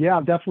 But yeah, I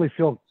definitely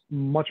feel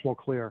much more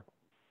clear.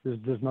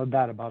 There's no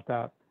doubt about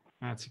that.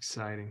 That's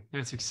exciting.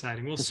 That's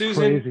exciting. Well, It's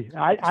Susan, crazy.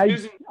 I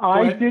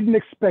didn't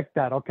expect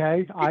that.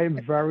 Okay. I am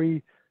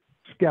very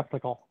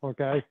skeptical.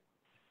 Okay.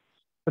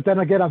 But then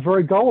again, I'm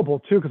very gullible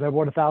too, because I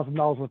bought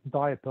 $1,000 worth of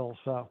diet pills.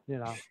 So, you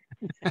know,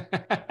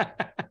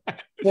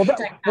 well,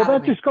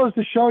 that just goes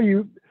to show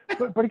you,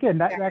 but again,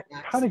 that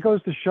kind of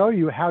goes to show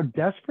you how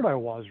desperate I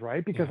was,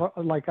 right? Because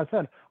like I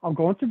said, I'm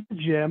going to the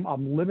gym,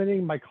 I'm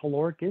limiting my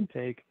caloric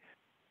intake,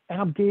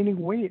 and I'm gaining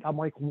weight. I'm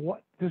like,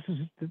 what? This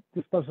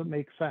doesn't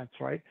make sense,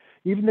 right?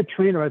 Even the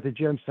trainer at the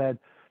gym said,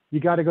 you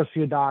got to go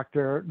see a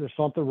doctor. There's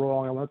something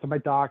wrong. I went to my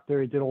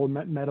doctor. He did all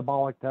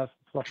metabolic tests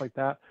and stuff like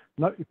that.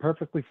 No, you're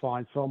perfectly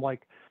fine. So I'm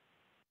like,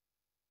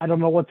 I don't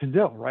know what to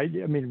do, right?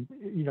 I mean,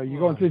 you know, you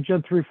go into the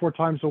gym 3 or 4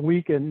 times a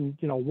week and,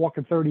 you know,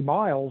 walking 30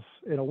 miles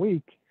in a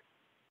week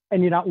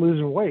and you're not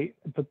losing weight.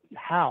 But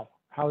how?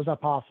 How is that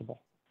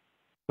possible?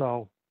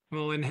 So,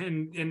 well,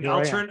 and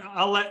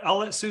I'll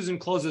let Susan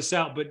close this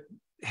out, but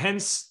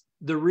hence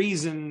the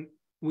reason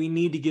we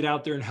need to get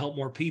out there and help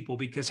more people,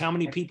 because how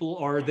many people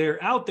are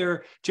there out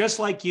there just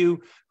like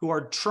you who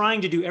are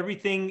trying to do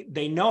everything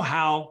they know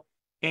how,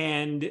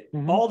 and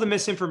all the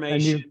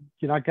misinformation. And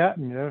you're not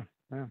getting, yeah.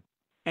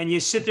 And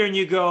you sit there and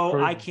you go,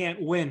 Crazy.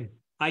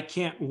 I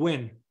can't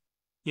win.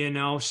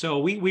 So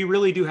we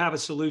really do have a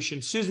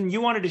solution. Susan,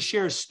 you wanted to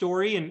share a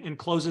story and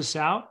close us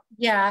out?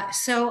 Yeah.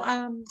 So,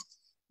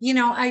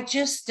 I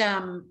just,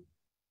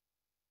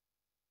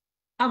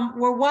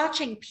 we're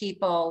watching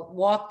people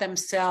walk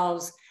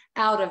themselves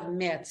out of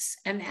myths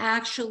and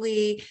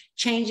actually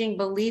changing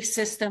belief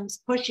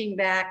systems, pushing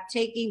back,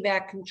 taking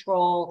back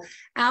control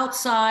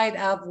outside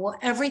of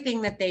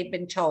everything that they've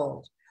been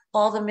told,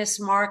 all the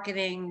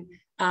mismarketing,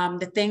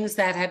 the things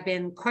that have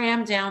been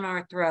crammed down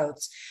our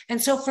throats.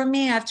 And so for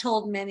me, I've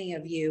told many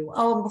of you,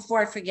 and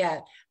before I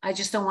forget, I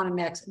just don't want to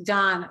mix.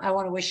 Don, I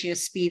want to wish you a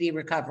speedy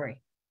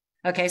recovery.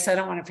 Okay, so I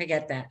don't want to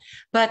forget that.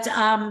 But,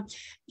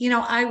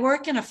 I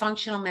work in a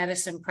functional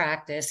medicine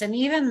practice. And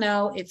even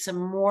though it's a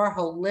more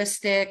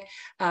holistic,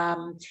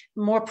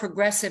 more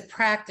progressive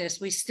practice,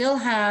 we still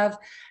have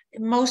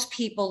most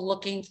people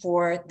looking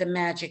for the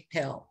magic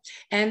pill.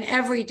 And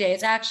every day,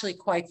 it's actually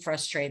quite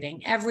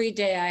frustrating. Every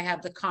day I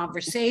have the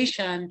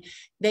conversation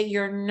that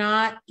you're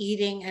not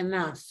eating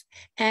enough.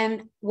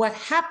 And what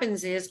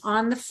happens is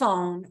on the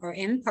phone or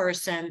in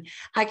person,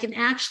 I can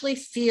actually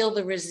feel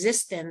the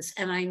resistance.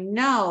 And I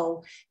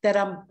know that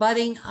I'm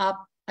butting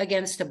up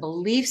against a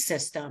belief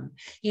system,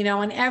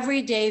 and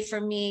every day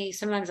for me,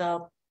 sometimes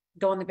I'll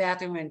go in the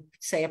bathroom and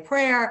say a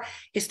prayer,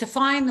 is to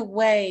find the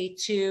way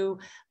to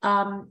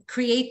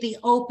create the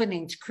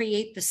opening, to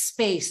create the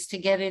space to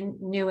get in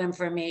new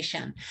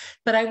information.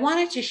 But I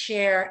wanted to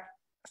share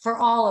for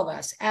all of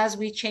us as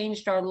we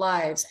changed our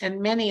lives,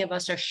 and many of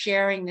us are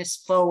sharing this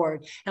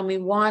forward, and we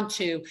want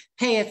to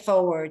pay it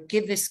forward,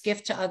 give this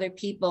gift to other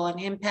people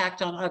and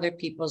impact on other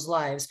people's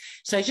lives.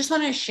 So I just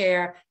want to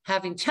share,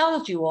 having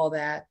told you all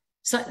that,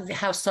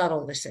 how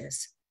subtle this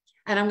is.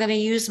 And I'm going to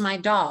use my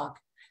dog.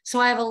 So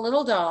I have a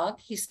little dog.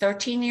 He's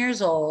 13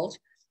 years old,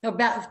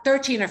 about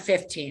 13 or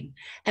 15.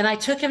 And I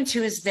took him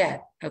to his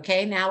vet.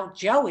 Okay. Now,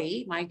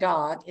 Joey, my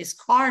dog, is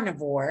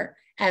carnivore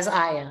as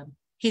I am.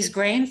 He's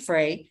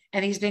grain-free,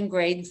 and he's been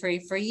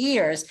grain-free for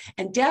years,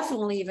 and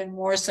definitely even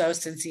more so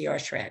since ER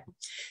Shred.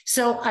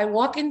 So I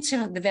walk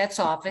into the vet's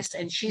office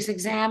and she's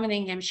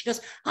examining him. She goes,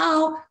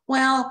 oh,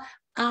 well,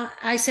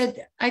 I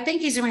said, I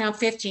think he's around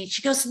 15.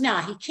 She goes, no,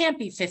 he can't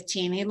be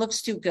 15. He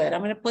looks too good. I'm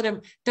going to put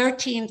him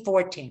 13,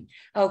 14.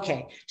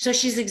 Okay. So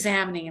she's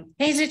examining him.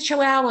 He's a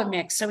Chihuahua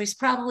mix, so he's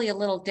probably a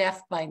little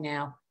deaf by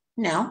now.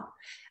 No.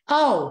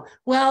 Oh,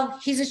 well,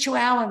 he's a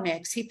Chihuahua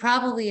mix. He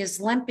probably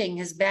is limping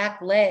his back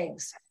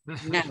legs.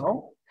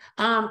 No.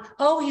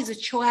 He's a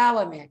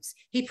Chihuahua mix.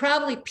 He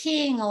probably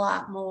peeing a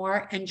lot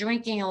more and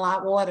drinking a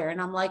lot water.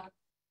 And I'm like,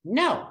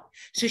 no.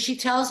 So she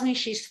tells me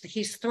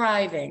he's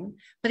thriving,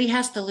 but he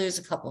has to lose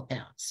a couple of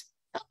pounds.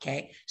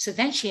 Okay. So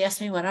then she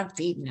asks me what I'm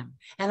feeding him.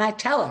 And I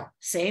tell her,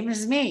 same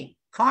as me,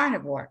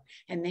 carnivore.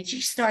 And then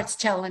she starts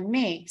telling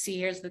me, see,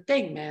 here's the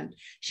thing, man.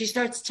 She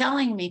starts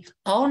telling me,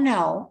 oh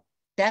no,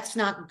 that's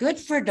not good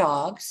for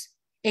dogs.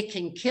 It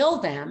can kill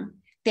them.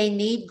 They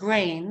need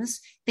grains.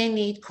 They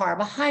need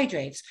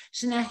carbohydrates.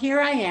 So now here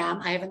I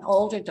am. I have an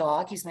older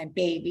dog. He's my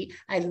baby.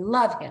 I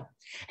love him.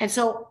 And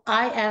so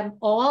I am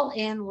all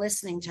in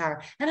listening to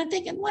her. And I'm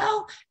thinking,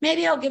 well,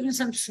 maybe I'll give him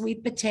some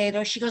sweet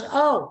potato. She goes,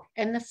 oh,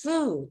 and the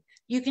food.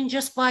 You can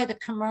just buy the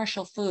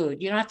commercial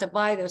food. You don't have to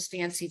buy those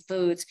fancy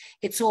foods.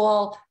 It's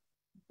all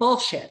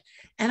bullshit.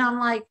 And I'm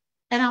like,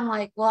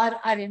 well,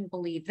 I didn't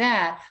believe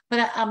that.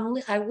 But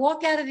I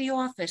walk out of the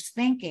office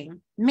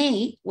thinking,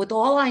 me, with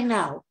all I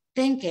know,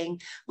 thinking,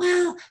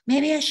 well,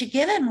 maybe I should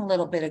give him a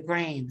little bit of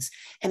grains.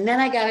 And then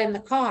I got in the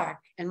car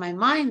and my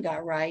mind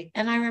got right.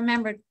 And I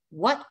remembered,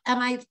 what am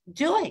I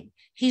doing?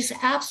 He's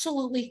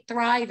absolutely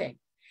thriving.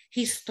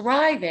 He's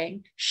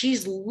thriving.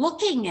 She's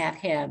looking at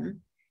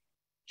him.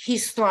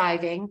 He's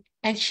thriving.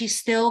 And she's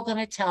still going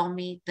to tell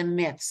me the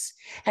myths.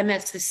 And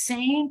that's the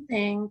same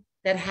thing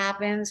that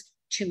happens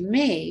to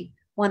me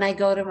when I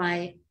go to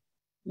my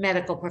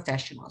medical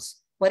professionals.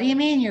 What do you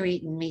mean you're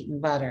eating meat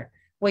and butter?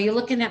 Well, you're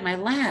looking at my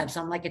labs.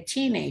 I'm like a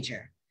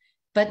teenager.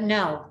 But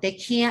no, they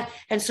can't.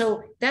 And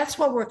so that's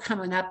what we're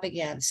coming up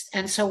against.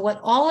 And so what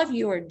all of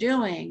you are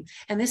doing,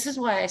 and this is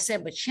why I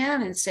said what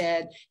Shannon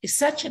said, is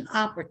such an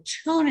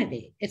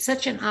opportunity. It's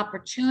such an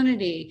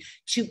opportunity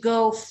to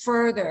go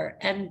further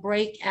and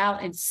break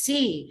out and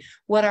see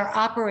what our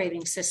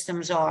operating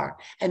systems are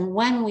and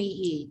when we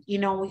eat.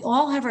 We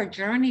all have our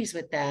journeys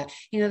with that.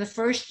 The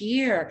first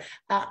year,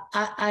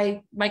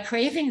 my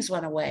cravings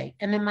went away.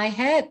 And then my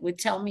head would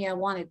tell me I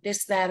wanted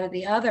this, that, or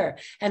the other.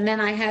 And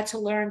then I had to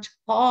learn to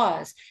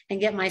pause and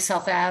get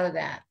myself out of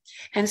that.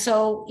 And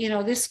so,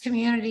 this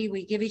community,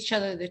 we give each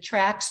other the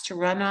tracks to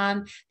run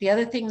on. The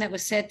other thing that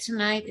was said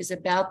tonight is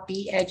about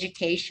the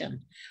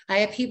education. I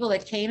have people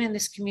that came in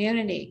this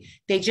community.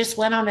 They just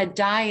went on a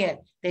diet.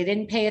 They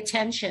didn't pay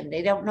attention.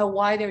 They don't know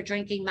why they're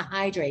drinking the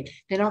hydrate.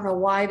 They don't know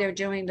why they're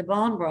doing the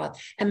bone broth.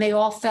 And they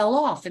all fell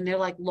off and they're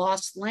like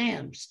lost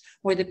lambs.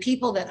 Where the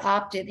people that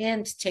opted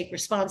in to take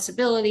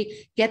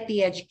responsibility, get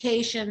the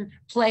education,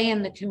 play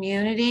in the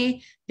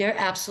community, they're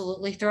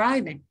absolutely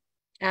thriving.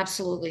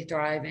 Absolutely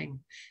thriving.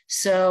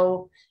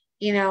 So,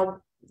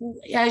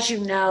 as you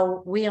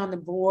know, we on the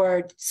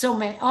board, so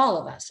many, all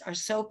of us are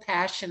so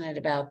passionate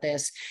about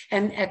this.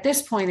 And at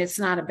this point, it's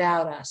not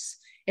about us.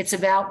 It's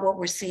about what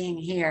we're seeing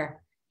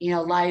here, you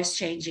know, lives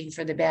changing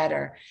for the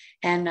better.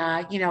 And,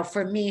 you know,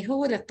 for me, who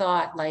would have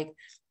thought, like,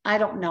 I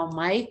don't know,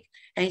 Mike,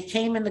 and he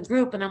came in the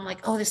group and I'm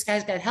like, oh, this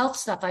guy's got health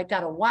stuff. I've got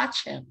to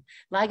watch him.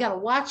 I got to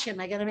watch him.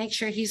 I got to make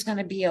sure he's going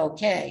to be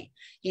okay,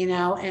 you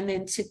know, and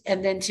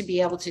then to be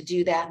able to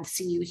do that and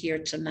see you here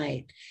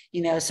tonight,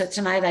 you know, so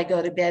tonight I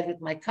go to bed with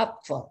my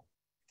cup full.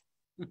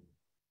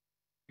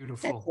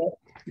 Beautiful.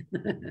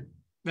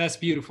 That's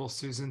beautiful,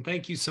 Susan.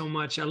 Thank you so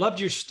much. I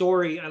loved your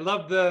story. I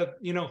love the,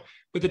 you know,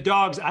 with the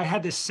dogs, I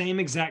had the same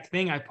exact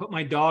thing. I put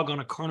my dog on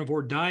a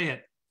carnivore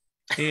diet,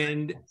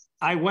 and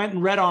I went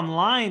and read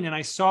online and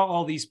I saw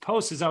all these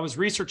posts as I was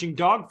researching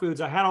dog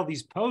foods. I had all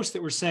these posts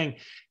that were saying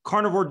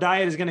carnivore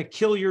diet is going to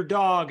kill your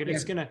dog, and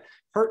it's going to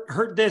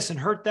hurt this and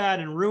hurt that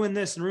and ruin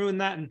this and ruin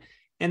that.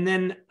 And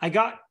then I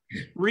got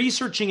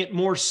researching it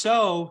more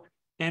so.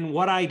 And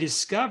what I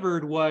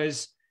discovered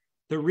was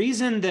the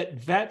reason that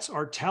vets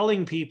are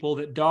telling people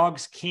that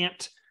dogs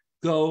can't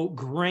go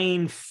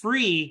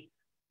grain-free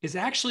is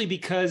actually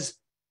because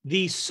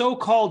the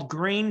so-called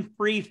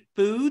grain-free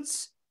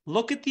foods,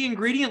 look at the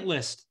ingredient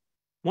list.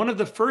 One of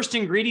the first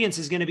ingredients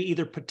is going to be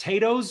either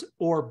potatoes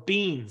or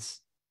beans.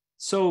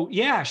 So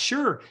yeah,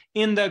 sure.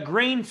 In the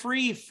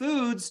grain-free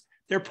foods,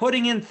 they're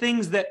putting in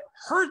things that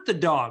hurt the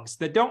dogs,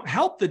 that don't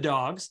help the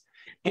dogs.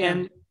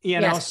 And, you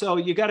know, so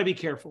you got to be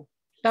careful.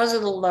 Those are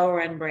the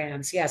lower end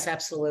brands. Yes,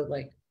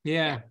 absolutely.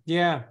 Yeah.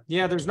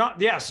 There's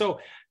not. Yeah. So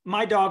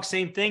my dog,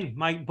 same thing.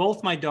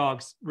 Both my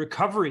dogs,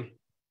 recovery,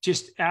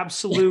 just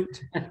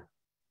absolute.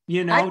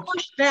 You know, I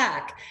pushed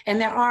back,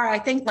 and there are, I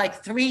think,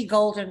 like 3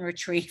 golden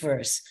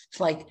retrievers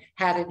like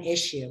had an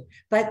issue,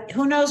 but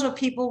who knows what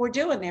people were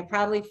doing? They're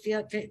probably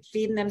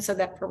feeding them some of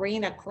that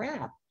Purina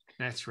crap.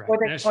 That's right.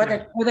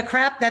 Or the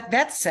crap that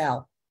vets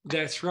sell.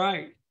 That's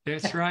right.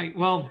 That's right.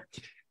 Well,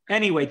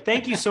 anyway,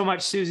 thank you so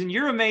much, Susan.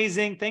 You're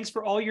amazing. Thanks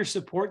for all your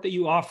support that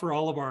you offer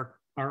all of our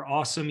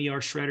awesome ER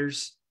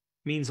Shredders.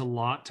 It means a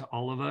lot to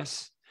all of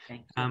us.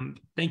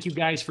 Thank you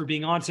guys for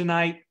being on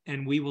tonight,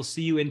 and we will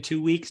see you in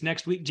 2 weeks.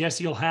 Next week,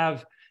 Jesse will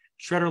have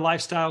Shredder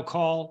Lifestyle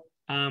Call.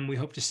 We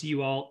hope to see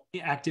you all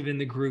active in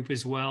the group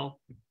as well.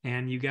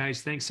 And you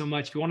guys, thanks so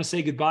much. If you want to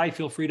say goodbye,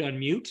 feel free to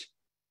unmute.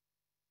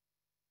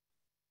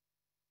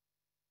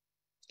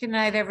 Good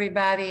night,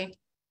 everybody.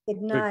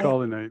 Good night. Good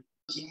call tonight.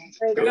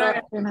 Good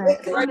night.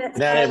 Good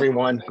night,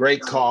 everyone.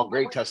 Great call.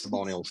 Great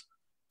testimonials.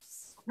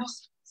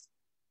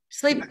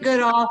 Sleep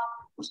good, all.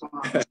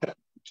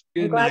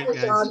 I'm glad the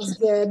dog's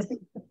good.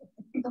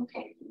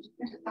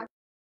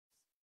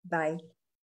 Bye.